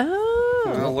episode. Oh.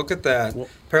 Well, look at that.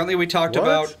 Apparently we talked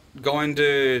about going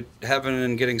to heaven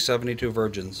and getting 72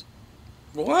 virgins.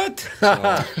 What?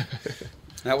 So,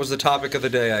 that was the topic of the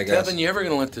day, I guess. Kevin, you ever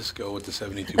going to let this go with the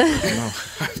 72?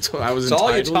 I was It's all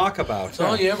you entitled. talk about. That's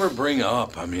all you ever bring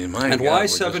up. I mean, my And God, why we're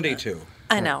just- 72?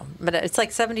 I know, but it's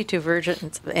like 72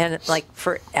 virgins and like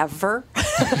forever.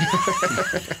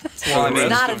 Well, I mean,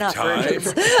 Not of enough time.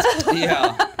 virgins.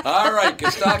 yeah. All right,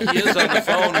 Kostaki is on the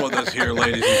phone with us here,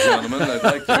 ladies and gentlemen. I'd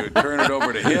like to turn it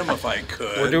over to him if I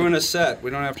could. We're doing a set.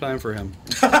 We don't have time for him.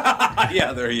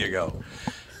 Yeah, there you go.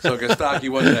 So, Kostaki,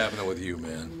 what's happening with you,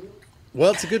 man?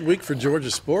 Well, it's a good week for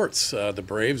Georgia sports. The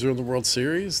Braves are in the World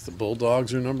Series. The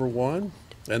Bulldogs are #1.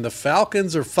 And the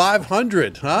Falcons are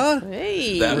 500, huh?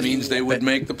 Hey. That means they would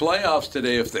make the playoffs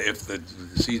today if the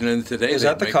season ended today. Is they'd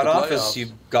that the make cutoff? playoffs. Is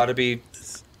you've got to be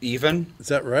even? Is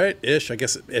that right? Ish. I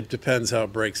guess it depends how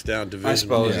it breaks down division. I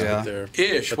suppose, yeah.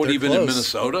 Ish. but What, they're even in close.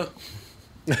 Minnesota?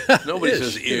 Nobody Ish,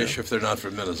 says ish if they're not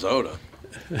from Minnesota.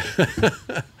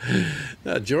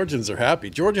 Georgians are happy.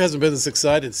 Georgia hasn't been this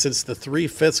excited since the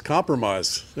 3/5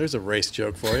 compromise. There's a race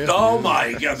joke for you. Oh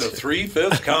my God, the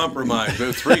 3/5 compromise.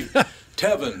 The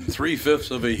Tevin,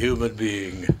 3/5 of a human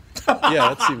being.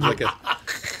 Yeah, that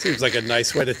seems like a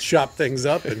nice way to chop things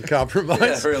up and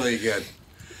compromise. Yeah, really good.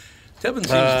 Tevin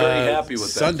seems very happy with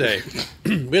Sunday.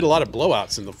 We had a lot of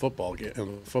blowouts in the football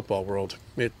world.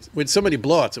 We had so many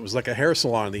blowouts. It was like a hair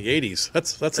salon in the 80s.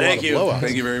 That's a lot of blowouts.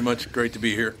 Thank you very much. Great to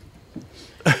be here.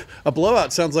 A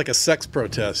blowout sounds like a sex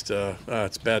protest.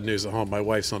 It's bad news at home. My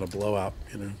wife's on a blowout.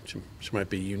 She might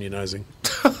be unionizing.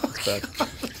 It's bad.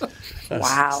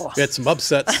 Wow. We had some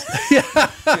upsets.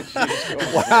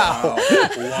 Wow.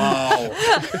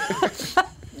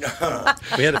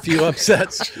 We had a few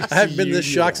upsets. I haven't been this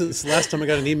shocked since the last time I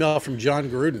got an email from John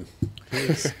Gruden.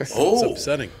 It's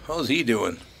upsetting. How's he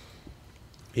doing?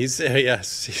 He's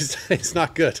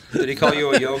not good. Did he call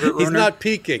you a yogurt runner? He's not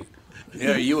peaking.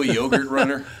 Yeah, are you a yogurt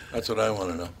runner? That's what I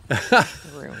want to know.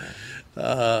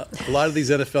 A lot of these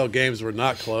NFL games were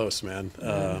not close, man.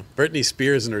 Britney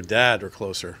Spears and her dad are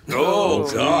closer. Oh,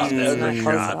 God. That's a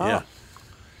shot.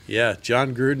 Yeah,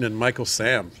 John Gruden and Michael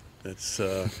Sam. These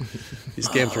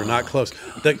games were not close.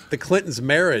 The Clintons'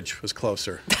 marriage was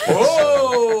closer.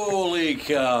 Holy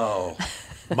cow.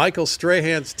 Michael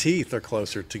Strahan's teeth are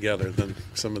closer together than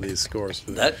some of these scores.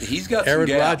 He's got Aaron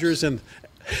some gaps. Rodgers and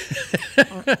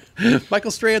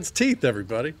Michael Strahan's teeth,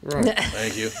 everybody.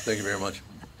 Thank you very much.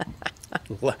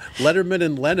 Letterman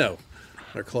and Leno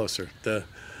are closer. The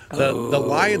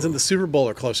Lions and the Super Bowl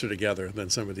are closer together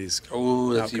than some of these.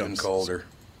 Oh, that's outcomes. even colder.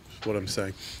 That's what I'm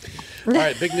saying. All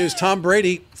right, big news. Tom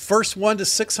Brady, first one to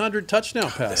 600 touchdown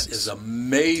passes. That is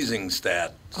amazing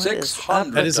stat.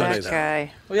 600. That is amazing.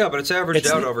 Guy? Well, yeah, but it's averaged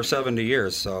out over 70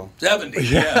 years, so. 70,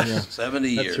 yes. 70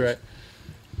 years. That's right.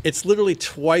 It's literally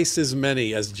twice as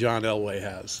many as John Elway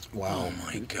has. Wow. Oh,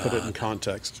 my God. Put it in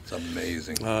context. It's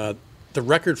amazing. The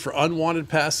record for unwanted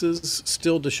passes,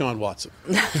 still Deshaun Watson.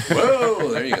 Whoa,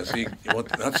 there you go. See,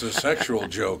 that's a sexual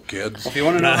joke, kids. If you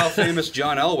want to know how famous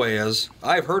John Elway is,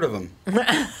 I've heard of him.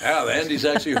 Yeah, Andy's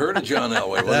actually heard of John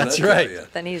Elway. That's right.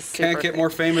 Then he's Can't get more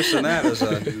famous than that as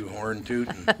a horn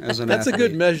tootin'. As an That's athlete. a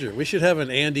good measure. We should have an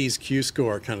Andy's Q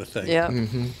score kind of thing. Yeah.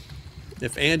 Mm-hmm.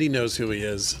 If Andy knows who he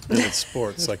is and it's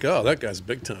sports, like, oh, that guy's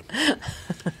big time.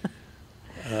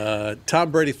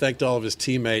 Tom Brady thanked all of his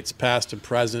teammates, past and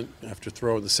present, after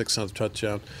throwing the 600th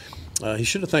touchdown. He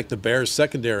should have thanked the Bears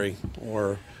secondary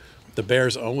or the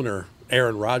Bears owner,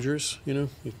 Aaron Rodgers.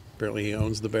 Apparently he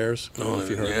owns the Bears. I don't know if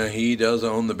you heard. Yeah, he does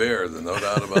own the Bears, no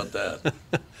doubt about that.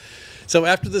 So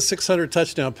after the 600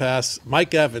 touchdown pass,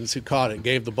 Mike Evans, who caught it,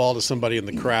 gave the ball to somebody in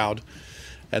the crowd,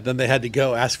 and then they had to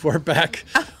go ask for it back.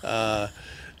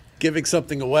 Giving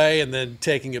something away and then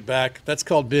taking it back. That's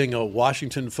called being a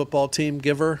Washington football team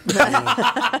giver.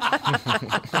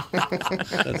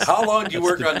 How long do you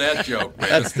work on that joke, man?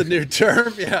 That's the new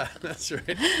term. Yeah, that's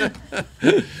right.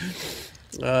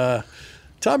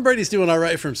 Tom Brady's doing all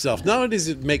right for himself. Not only does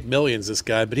he make millions, this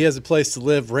guy, but he has a place to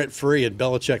live rent-free in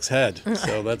Belichick's head.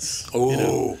 So that's...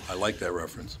 I like that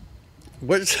reference.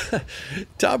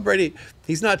 Tom Brady,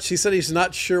 she said he's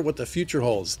not sure what the future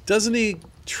holds. Doesn't he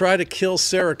try to kill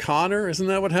Sarah Connor? Isn't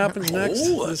that what happens next?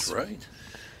 Oh, that's right.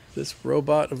 This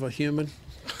robot of a human.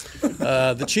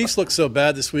 The Chiefs looked so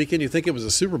bad this weekend, you think it was a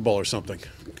Super Bowl or something.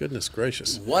 Goodness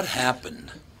gracious. What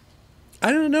happened?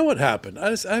 I don't know what happened.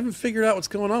 I haven't figured out what's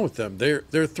going on with them. They're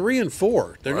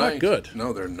 3-4. They're not good.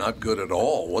 No, they're not good at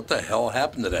all. What the hell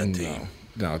happened to that team?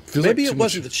 No, maybe it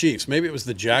wasn't the Chiefs. Maybe it was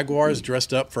the Jaguars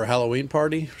dressed up for a Halloween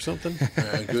party or something.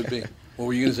 It could be. What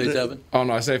were you going to say, Tevin? Oh,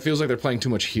 no, I say it feels like they're playing too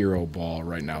much hero ball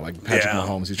right now. Like Patrick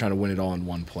Mahomes, he's trying to win it all in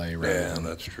one play. Right Yeah, now.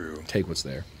 that's true. Take what's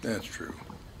there. That's true.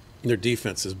 Their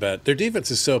defense is bad. Their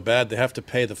defense is so bad they have to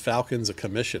pay the Falcons a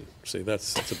commission. See,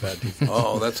 that's a bad defense.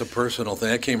 Oh, that's a personal thing.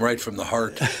 That came right from the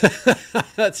heart.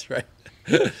 That's right.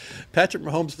 Patrick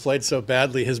Mahomes played so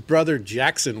badly, his brother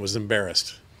Jackson was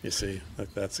embarrassed. You see,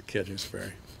 that's a kid who's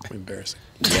very embarrassing.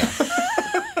 Yeah.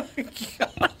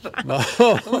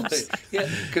 Yeah,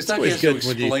 because now he has to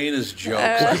explain his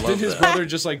jokes. Did his brother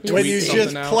just like tweet when you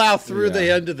just out? plow through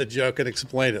the end of the joke and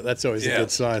explain it, that's always a good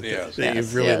sign. Yes. That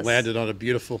you've really landed on a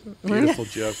beautiful, beautiful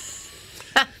joke.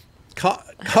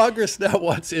 Congress now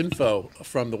wants info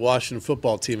from the Washington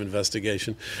football team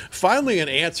investigation. Finally, an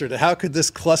answer to how could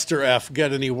this cluster F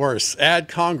get any worse? Add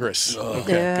Congress. Oh,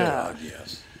 okay, God,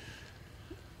 yes.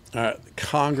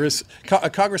 Congress. A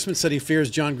congressman said he fears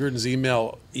John Gruden's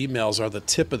emails are the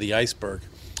tip of the iceberg.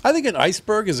 I think an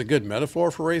iceberg is a good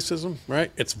metaphor for racism,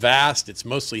 right? It's vast, it's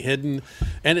mostly hidden,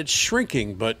 and it's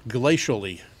shrinking, but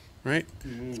glacially, right?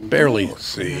 Barely.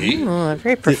 See?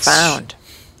 Very profound.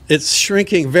 It's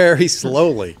shrinking very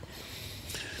slowly.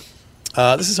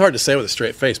 This is hard to say with a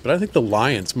straight face, but I think the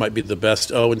Lions might be the best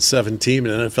 0-7 team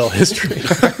in NFL history.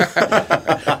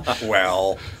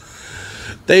 Well,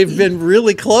 they've been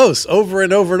really close over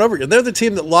and over and over again. They're the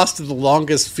team that lost to the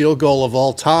longest field goal of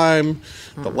all time,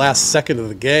 the last second of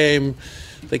the game.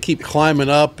 They keep climbing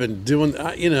up and doing,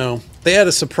 they had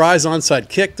a surprise onside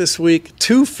kick this week,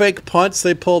 2 fake punts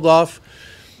they pulled off,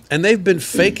 and they've been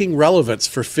faking relevance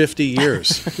for 50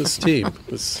 years, this team,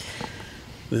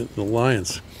 the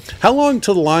Lions. How long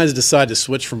till the Lions decide to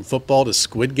switch from football to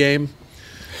Squid Game?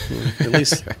 At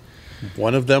least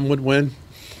one of them would win.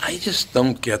 I just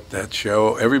don't get that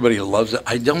show. Everybody loves it.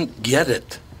 I don't get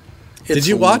it. Did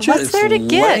you watch it? What's there to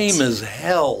get? It's lame as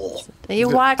hell. You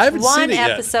watched one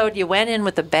episode. You went in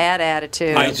with a bad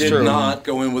attitude. I did not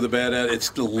go in with a bad attitude.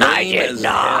 It's lame as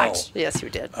hell. Yes, you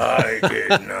did. I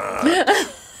did not.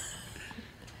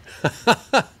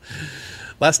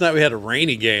 Last night we had a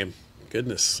rainy game.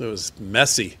 Goodness, it was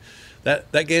messy.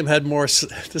 That game had more.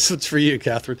 This one's for you,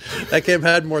 Catherine. That game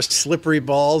had more slippery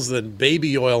balls than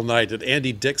baby oil night at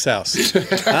Andy Dick's house.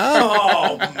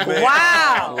 Oh, man.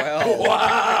 Wow! Well,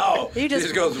 wow! You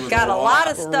just got a lot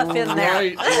of stuff in there.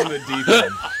 Right in the deep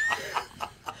end.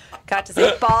 Got to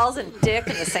say balls and dick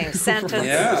in the same sentence.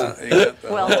 Yeah.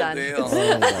 Well done.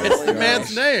 It's the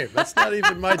man's name. That's not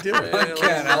even my doing. I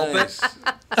can't help it.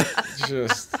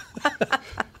 Just.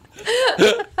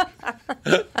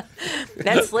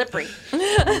 That's slippery.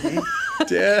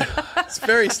 Yeah, it's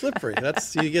very slippery.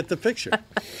 You get the picture.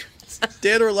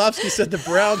 Dan Orlovsky said the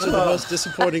Browns are the most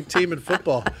disappointing team in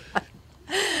football.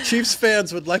 Chiefs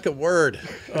fans would like a word.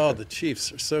 Oh, the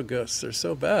Chiefs are so good. They're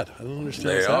so bad. I don't understand.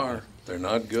 They what's are. happening. They're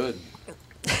not good.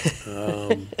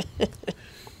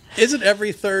 Isn't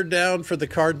every third down for the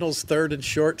Cardinals third and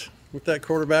short with that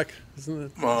quarterback? Isn't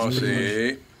it? Oh,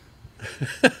 see.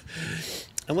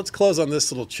 And let's close on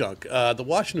this little chunk. The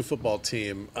Washington football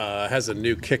team has a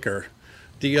new kicker.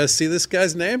 Do you guys see this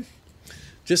guy's name?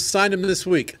 Just signed him this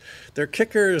week. Their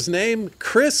kicker's name,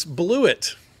 Chris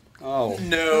Blewett. Oh.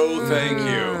 No, thank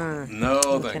you. No,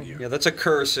 thank you. Yeah, that's a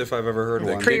curse if I've ever heard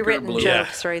one. Pre-written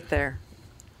jokes right there.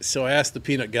 So I asked the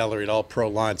Peanut Gallery at All Pro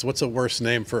Lines, what's a worse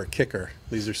name for a kicker?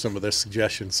 These are some of their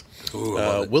suggestions.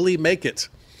 Ooh, Willie Make It.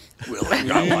 Willie,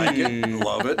 I like it.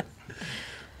 Love it.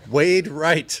 Wade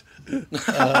Wright.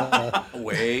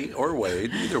 Wade,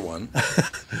 either one.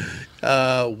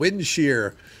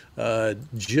 Windshear.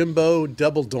 Jimbo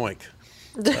Double Doink.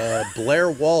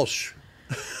 Blair Walsh.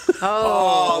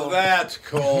 Oh, that's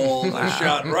cold. A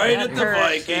shot right at the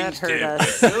Vikings.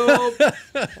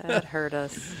 That hurt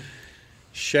us.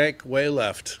 Shank Way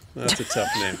Left. That's a tough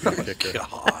name for a kicker.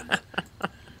 God.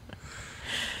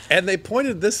 And they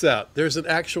pointed this out. There's an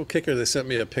actual kicker. They sent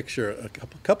me a picture. A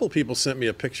couple people sent me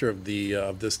a picture of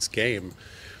this game.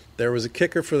 There was a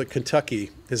kicker for the Kentucky.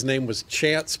 His name was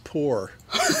Chance Poore.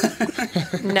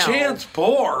 No. Chance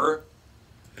Poore?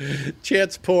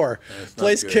 Chance Poore.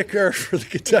 Plays kicker for the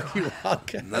Kentucky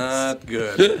Wildcats. Not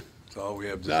good. That's all we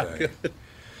have to say. Good.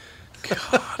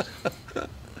 God.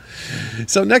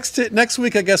 So next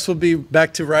week, I guess we'll be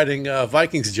back to writing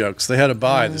Vikings jokes. They had a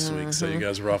bye this week, so you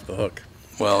guys were off the hook.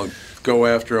 Well, go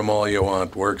after them all you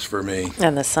want. Works for me.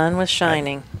 And the sun was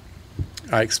shining.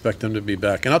 I expect them to be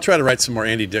back. And I'll try to write some more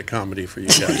Andy Dick comedy for you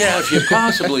guys. Yeah, if you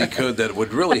possibly could, that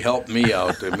would really help me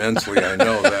out immensely. I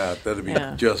know that. That'd be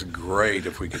just great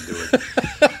if we could do it.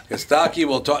 Kostaki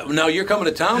will talk. Now, you're coming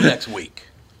to town next week.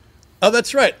 Oh,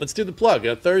 that's right. Let's do the plug.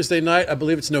 Thursday night, I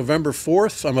believe it's November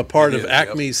 4th. I'm a part of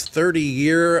Acme's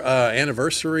 30-year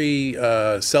anniversary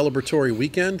celebratory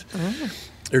weekend.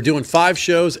 They're doing 5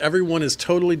 shows. Everyone is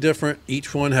totally different.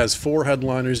 Each one has 4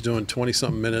 headliners doing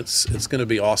 20-something minutes. It's going to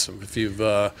be awesome. If you've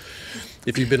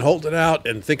been holding out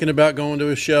and thinking about going to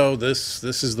a show, this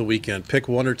is the weekend. Pick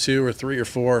 1 or 2 or 3 or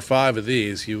 4 or 5 of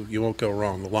these. You won't go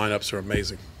wrong. The lineups are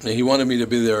amazing. He wanted me to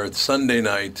be there Sunday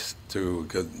night to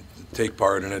take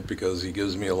part in it because he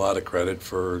gives me a lot of credit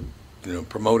for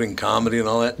promoting comedy and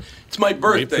all that. It's my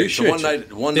birthday. So one night.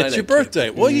 It's your birthday.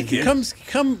 Well, you can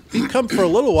come for a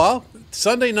little while.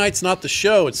 Sunday night's not the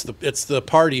show; it's the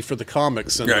party for the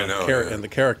comics and the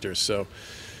characters. So,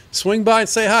 swing by and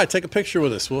say hi. Take a picture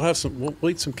with us. We'll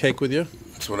eat some cake with you.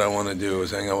 That's what I want to do: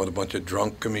 is hang out with a bunch of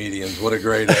drunk comedians. What a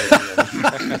great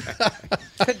idea!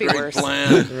 Could be worse.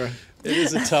 Plan. It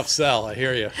is a tough sell. I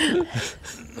hear you.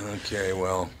 Okay,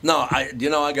 well, no,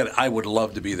 I would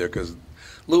love to be there because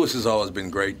Lewis has always been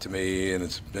great to me, and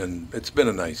it's been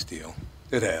a nice deal.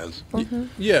 It has.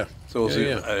 Yeah. So we'll see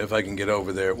if I can get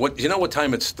over there. What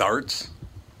time it starts?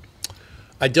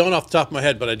 I don't off the top of my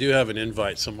head, but I do have an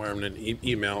invite somewhere in an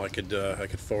email. I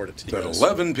could forward it to you. At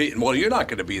 11 p.m. Well, you're not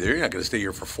going to be there. You're not going to stay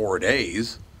here for 4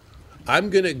 days. I'm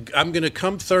gonna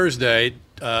come Thursday,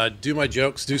 do my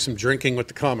jokes, do some drinking with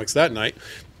the comics that night.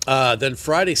 Then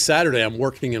Friday, Saturday, I'm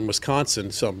working in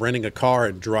Wisconsin, so I'm renting a car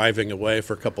and driving away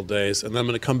for a couple days, and then I'm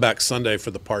going to come back Sunday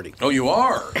for the party. Oh, you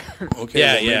are?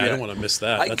 Okay. Yeah. I don't want to miss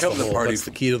that. That's come to the party. That's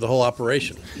the key to the whole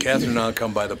operation. Catherine and I'll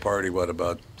come by the party. What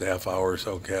about a half hour or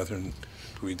so, Catherine?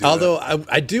 Although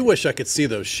I do wish I could see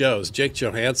those shows. Jake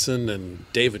Johansson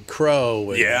and David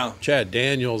Crow and Chad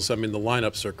Daniels. I mean, the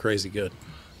lineups are crazy good.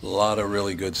 A lot of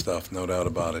really good stuff, no doubt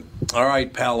about it. All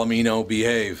right, Palomino,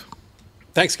 behave.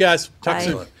 Thanks, guys. Talk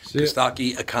soon.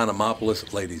 Kostaki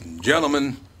Economopoulos, ladies and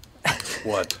gentlemen.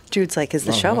 What? Jude's like, is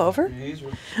the show over?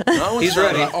 No, he's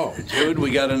ready. Oh, Jude, we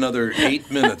got another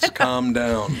 8 minutes. Calm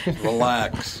down.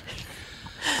 Relax.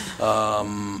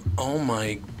 Oh,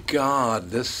 my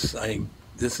God. This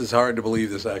is hard to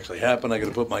believe this actually happened. I got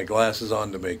to put my glasses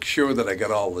on to make sure that I got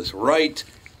all this right.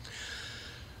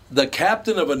 The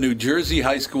captain of a New Jersey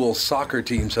high school soccer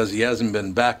team says he hasn't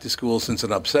been back to school since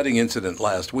an upsetting incident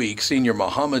last week. Senior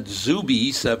Mohammed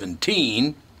Zubi,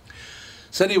 17,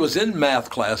 said he was in math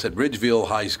class at Ridgefield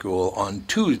High School on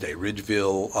Tuesday,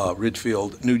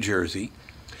 Ridgefield, New Jersey.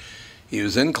 He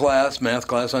was in math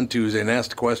class on Tuesday, and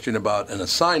asked a question about an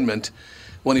assignment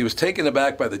when he was taken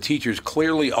aback by the teacher's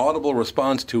clearly audible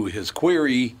response to his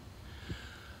query.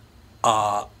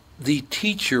 The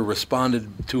teacher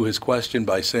responded to his question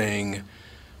by saying,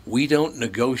 "We don't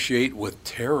negotiate with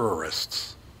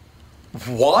terrorists."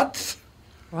 What?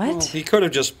 What? Well, he could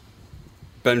have just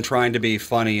been trying to be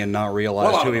funny and not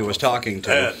realized who he was talking to.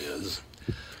 That is.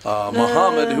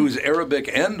 Muhammad, who's Arabic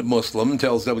and Muslim,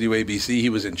 tells WABC he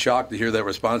was in shock to hear that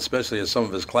response, especially as some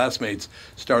of his classmates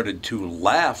started to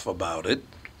laugh about it.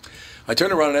 I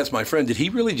turned around and asked my friend, did he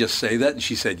really just say that? And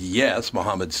she said, yes,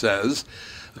 Muhammad says.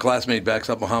 The classmate backs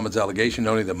up Muhammad's allegation,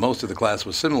 noting that most of the class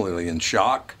was similarly in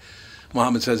shock.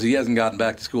 Muhammad says he hasn't gotten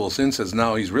back to school since, says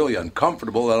now he's really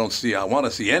uncomfortable. I want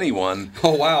to see anyone.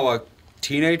 Oh, wow, a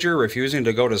teenager refusing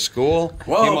to go to school?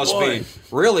 Whoa, he must be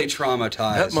really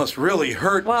traumatized. That must really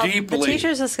hurt deeply. The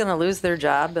teacher's just going to lose their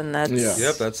job, and that's... Yeah.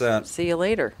 Yep, that's that. See you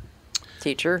later,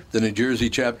 teacher. The New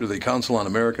Jersey chapter of the Council on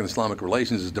American Islamic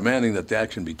Relations is demanding that the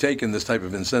action be taken. This type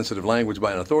of insensitive language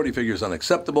by an authority figure is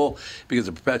unacceptable because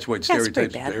it perpetuates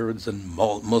stereotypes of Arabs and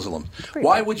Muslims.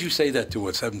 Why would you say that to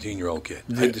a 17-year-old kid?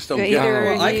 I just don't get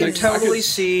it. I could totally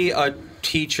see a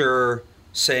teacher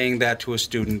saying that to a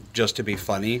student just to be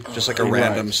funny, just like a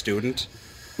random student.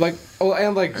 So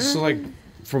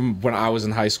from when I was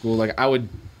in high school, like I would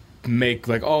make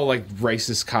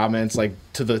racist comments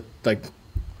to the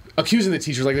accusing the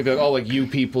teachers, they'd be like, oh, you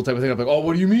people type of thing. I'm like, oh,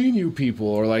 what do you mean, you people?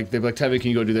 Or they'd be like, Tevin, can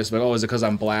you go do this? Like, oh, is it because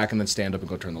I'm black? And then stand up and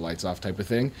go turn the lights off type of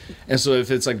thing. And so if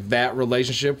it's that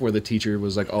relationship where the teacher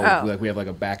was like, oh. We have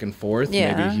a back and forth,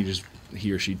 maybe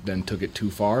he or she then took it too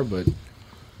far, but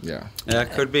yeah. Yeah,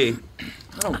 it could be.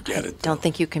 I don't get it. I don't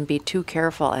think you can be too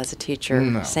careful as a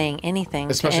teacher saying anything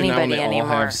especially to anybody now when they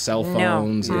anymore. all have cell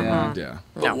phones. No.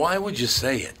 But why would you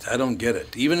say it? I don't get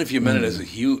it. Even if you meant it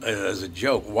as a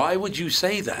joke, why would you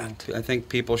say that? I think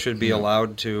people should be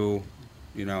allowed to,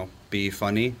 be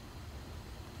funny.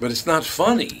 But it's not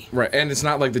funny. Right, and it's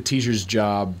not like the teacher's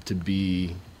job to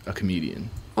be a comedian.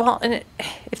 Well, and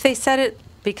if they said it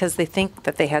because they think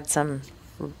that they had some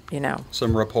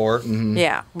rapport.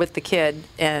 Yeah, with the kid,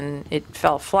 and it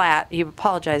fell flat, you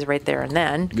apologize right there and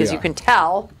then, because you can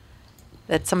tell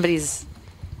that somebody's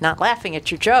not laughing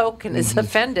at your joke and is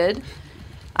offended.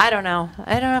 I don't know.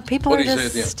 People are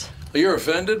just... You're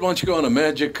offended? Why don't you go on a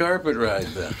magic carpet ride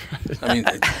then? I mean,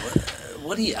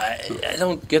 I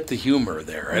don't get the humor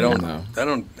there. I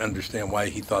don't understand why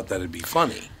he thought that'd be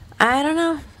funny. I don't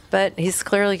know. But he's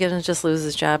clearly going to just lose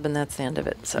his job, and that's the end of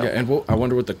it. So. Yeah, and I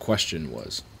wonder what the question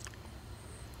was.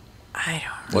 I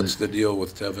don't know. What's the deal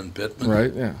with Tevin Pittman?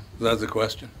 Right, yeah. That's the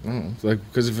question.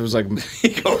 Because if it was he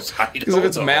goes, I don't know. Because if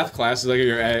it's math classes,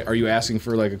 are you asking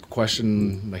for a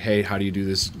question, hey, how do you do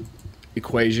this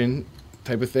equation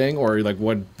type of thing? Or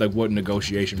what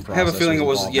negotiation process? I have a feeling it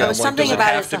was something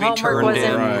about his homework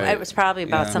wasn't. Right. It was probably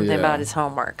about something about his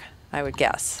homework, I would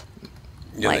guess.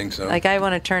 You think so? I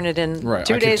want to turn it in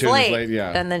 2 days late.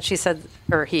 And then she said,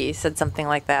 or he said something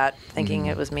like that, thinking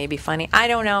it was maybe funny. I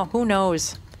don't know. Who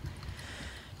knows?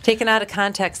 Taken out of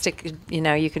context,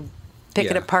 you could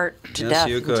pick it apart to death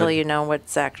until you know what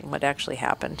actually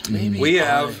happened. We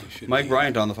have Mike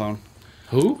Bryant on the phone.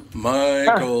 Who?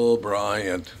 Michael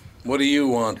Bryant. What do you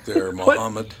want there,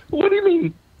 Mohammed? What do you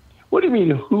mean? What do you mean,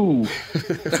 who?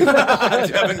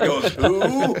 Tevin goes,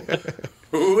 who?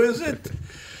 Who is it?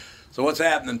 So what's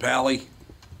happening, Pally?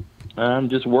 I'm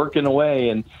just working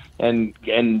away and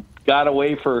got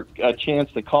away for a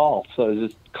chance to call. So I was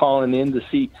just calling in to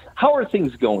see how are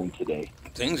things going today.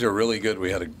 Things are really good. We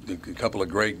had a couple of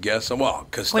great guests. Well,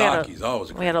 Kostaki's always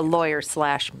a great We had a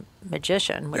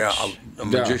lawyer/magician. Which... Yeah, a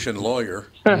magician lawyer.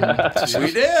 We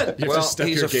did. Well,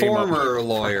 he's a former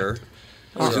lawyer.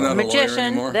 He's not magician, a lawyer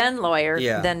anymore. then lawyer,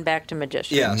 then back to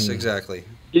magician. Yes, exactly.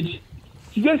 Did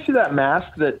you guys see that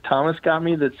mask that Thomas got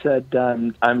me that said,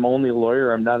 I'm only a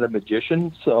lawyer, I'm not a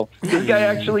magician? So this guy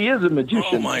actually is a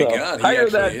magician. Oh, my God. Hire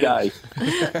that guy.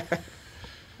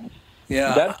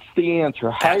 Yeah. That's the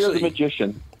answer. Hire Actually, the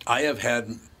magician. I have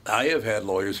had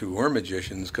lawyers who were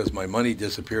magicians because my money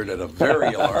disappeared at a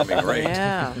very alarming rate.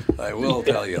 Yeah. I will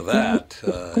tell you that.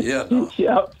 No.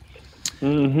 Yep.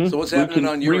 Mm-hmm. So what's happening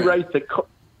on your end?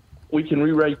 We can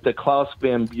rewrite the Klaus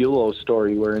Van Bülow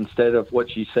story where instead of what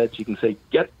she said, she can say,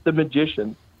 get the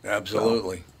magician.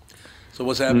 Absolutely. So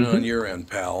what's happening on your end,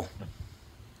 pal?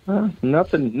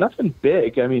 Nothing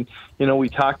big. I mean, we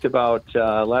talked about,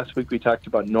 last week we talked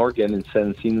about Norgan and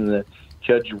sentencing, and the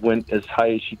judge went as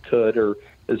high as she could, or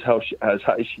as high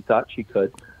as she thought she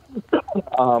could.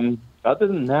 Other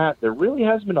than that, there really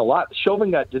hasn't been a lot.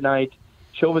 Chauvin got denied.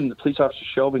 The police officer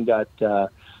Chauvin got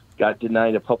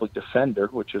denied a public defender,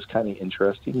 which was kind of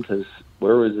interesting because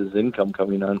where was his income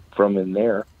coming on from in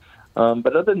there?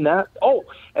 But other than that,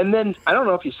 and then I don't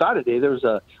know if you saw today, there was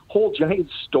a whole giant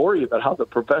story about how the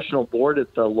professional board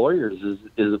at the lawyers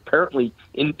is apparently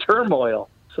in turmoil.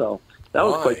 So that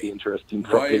was quite the interesting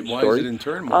story. Why is it in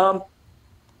turmoil?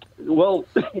 Well,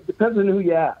 it depends on who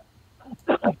you ask.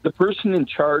 The person in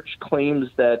charge claims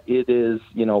that it is,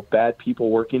 bad people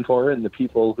working for her, and the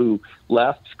people who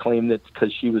left claim that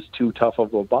because she was too tough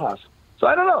of a boss. So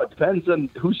I don't know. It depends on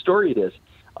whose story it is.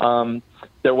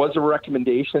 There was a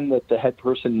recommendation that the head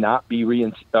person not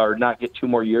get 2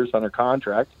 more years on her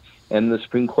contract, and the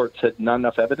Supreme Court said not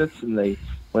enough evidence, and they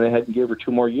went ahead and gave her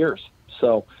 2 more years.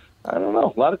 So I don't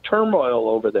know. A lot of turmoil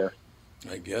over there.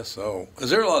 I guess so.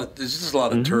 Is there just a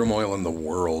lot of turmoil in the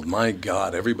world? My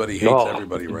God, everybody hates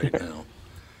everybody right now.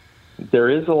 There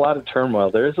is a lot of turmoil.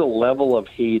 There is a level of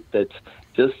hate that's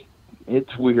just,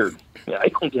 it's weird. I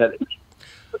don't get it.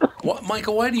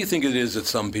 Michael, why do you think it is that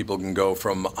some people can go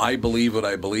from I believe what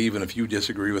I believe, and if you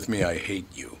disagree with me, I hate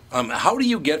you? How do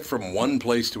you get from one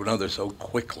place to another so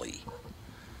quickly?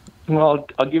 Well,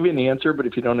 I'll give you an answer, but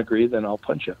if you don't agree, then I'll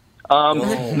punch you.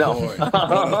 No.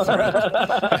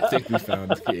 I think we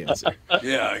found the answer.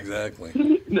 Yeah,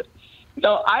 exactly.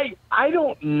 No, I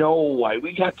don't know why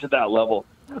we got to that level.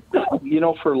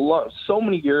 For so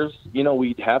many years,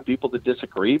 we'd have people that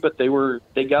disagree, but they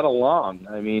got along.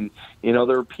 I mean, there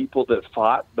were people that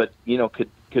fought, but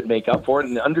could make up for it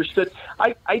and understood.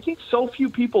 I think so few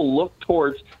people look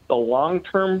towards the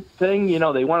long-term thing.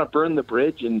 They want to burn the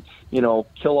bridge and,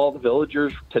 kill all the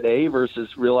villagers today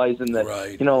versus realizing that,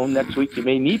 next week you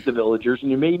may need the villagers and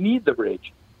you may need the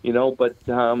bridge, but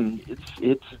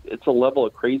it's a level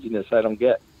of craziness I don't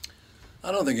get.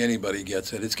 I don't think anybody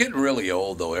gets it. It's getting really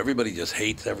old, though. Everybody just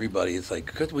hates everybody. It's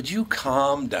like, would you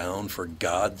calm down for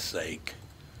God's sake?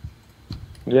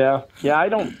 Yeah. I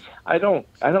don't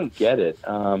get it.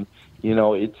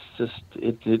 It's just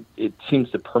it seems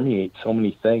to permeate so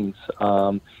many things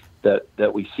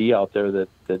that we see out there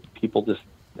that people just,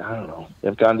 I don't know,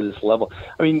 have gone to this level.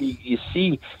 I mean, you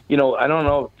see, I don't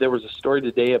know if there was a story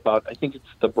today about, I think it's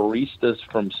the baristas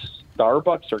from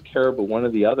Starbucks or Caribou, one or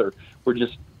the other, were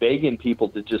just begging people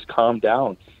to just calm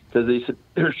down because they said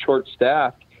they're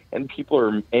short-staffed and people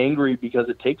are angry because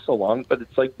it takes so long. But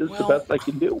it's like, this is the best I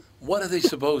can do. What are they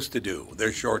supposed to do?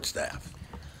 They're short-staffed.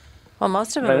 Well,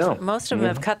 most of them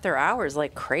have cut their hours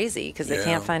like crazy because they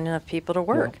can't find enough people to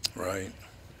work. Yeah. Right.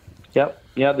 Yep.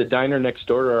 Yeah, the diner next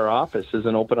door to our office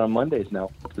isn't open on Mondays now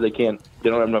because they don't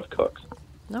have enough cooks.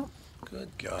 No. Good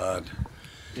God.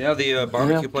 Yeah, the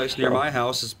barbecue place near my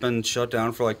house has been shut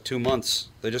down for like 2 months.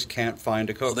 They just can't find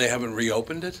a cook. They haven't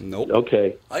reopened it? Nope.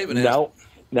 Okay. I even now,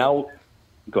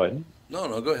 go ahead.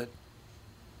 No, go ahead.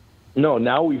 No,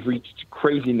 now we've reached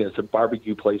craziness of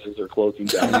barbecue places are closing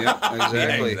down. Yeah,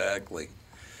 exactly. Exactly.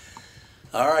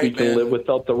 All right, we can live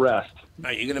without the rest.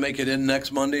 Are you going to make it in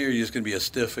next Monday, or are you just going to be a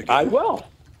stiff again? I will.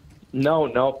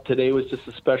 No. Today was just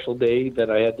a special day that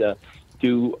I had to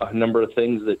do a number of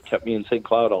things that kept me in St.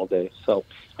 Cloud all day. So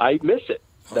I miss it.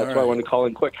 That's why I wanted to call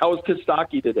in quick. How was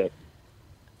Kostaki today?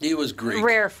 He was Greek.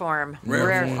 Rare form.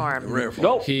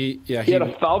 No, he had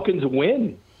a Falcons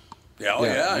win. Yeah,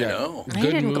 I know. He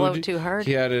didn't glow too hard.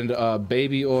 He had a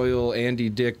baby oil, Andy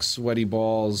Dick, sweaty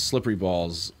balls, slippery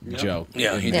balls joke.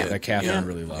 Yeah, he did. That Catherine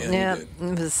really loved. Yeah, it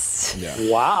was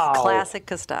wow, classic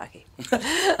Kostaki.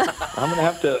 I'm gonna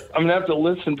have to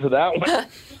listen to that one.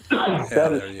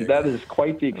 That is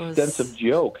quite the extensive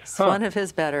joke. It's one of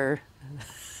his better.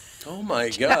 Oh my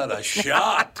God! A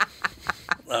shot.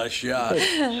 A shot.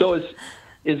 So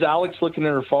is Alex looking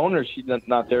at her phone, or is she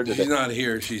not there today? She's not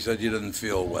here. She said she doesn't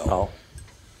feel well.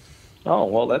 Oh,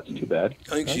 well, that's too bad.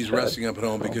 I think she's resting up at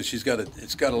home because she's got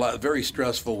it's got a very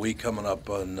stressful week coming up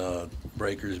on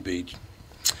Breakers Beach.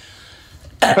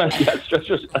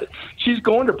 She's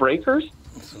going to Breakers?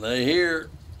 So I hear.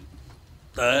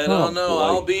 I don't know. Boy.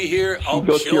 I'll be here. I'll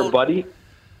go see your buddy?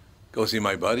 Go see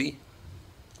my buddy?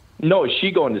 No, is she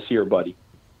going to see her buddy?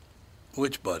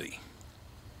 Which buddy?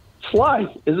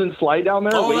 Sly. Isn't Sly down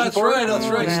there? That's right. That's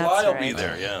right. Sly will be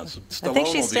there. Yeah. I think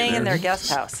she's staying in their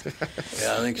guest house.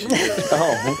 Yeah, I think she is.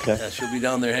 Oh, okay. Yeah, she'll be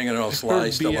down there hanging out with Sly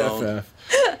Stallone.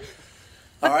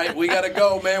 All right, we got to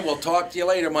go, man. We'll talk to you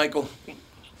later, Michael.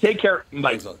 Take care.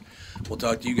 Bye. We'll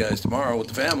talk to you guys tomorrow with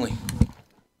the family.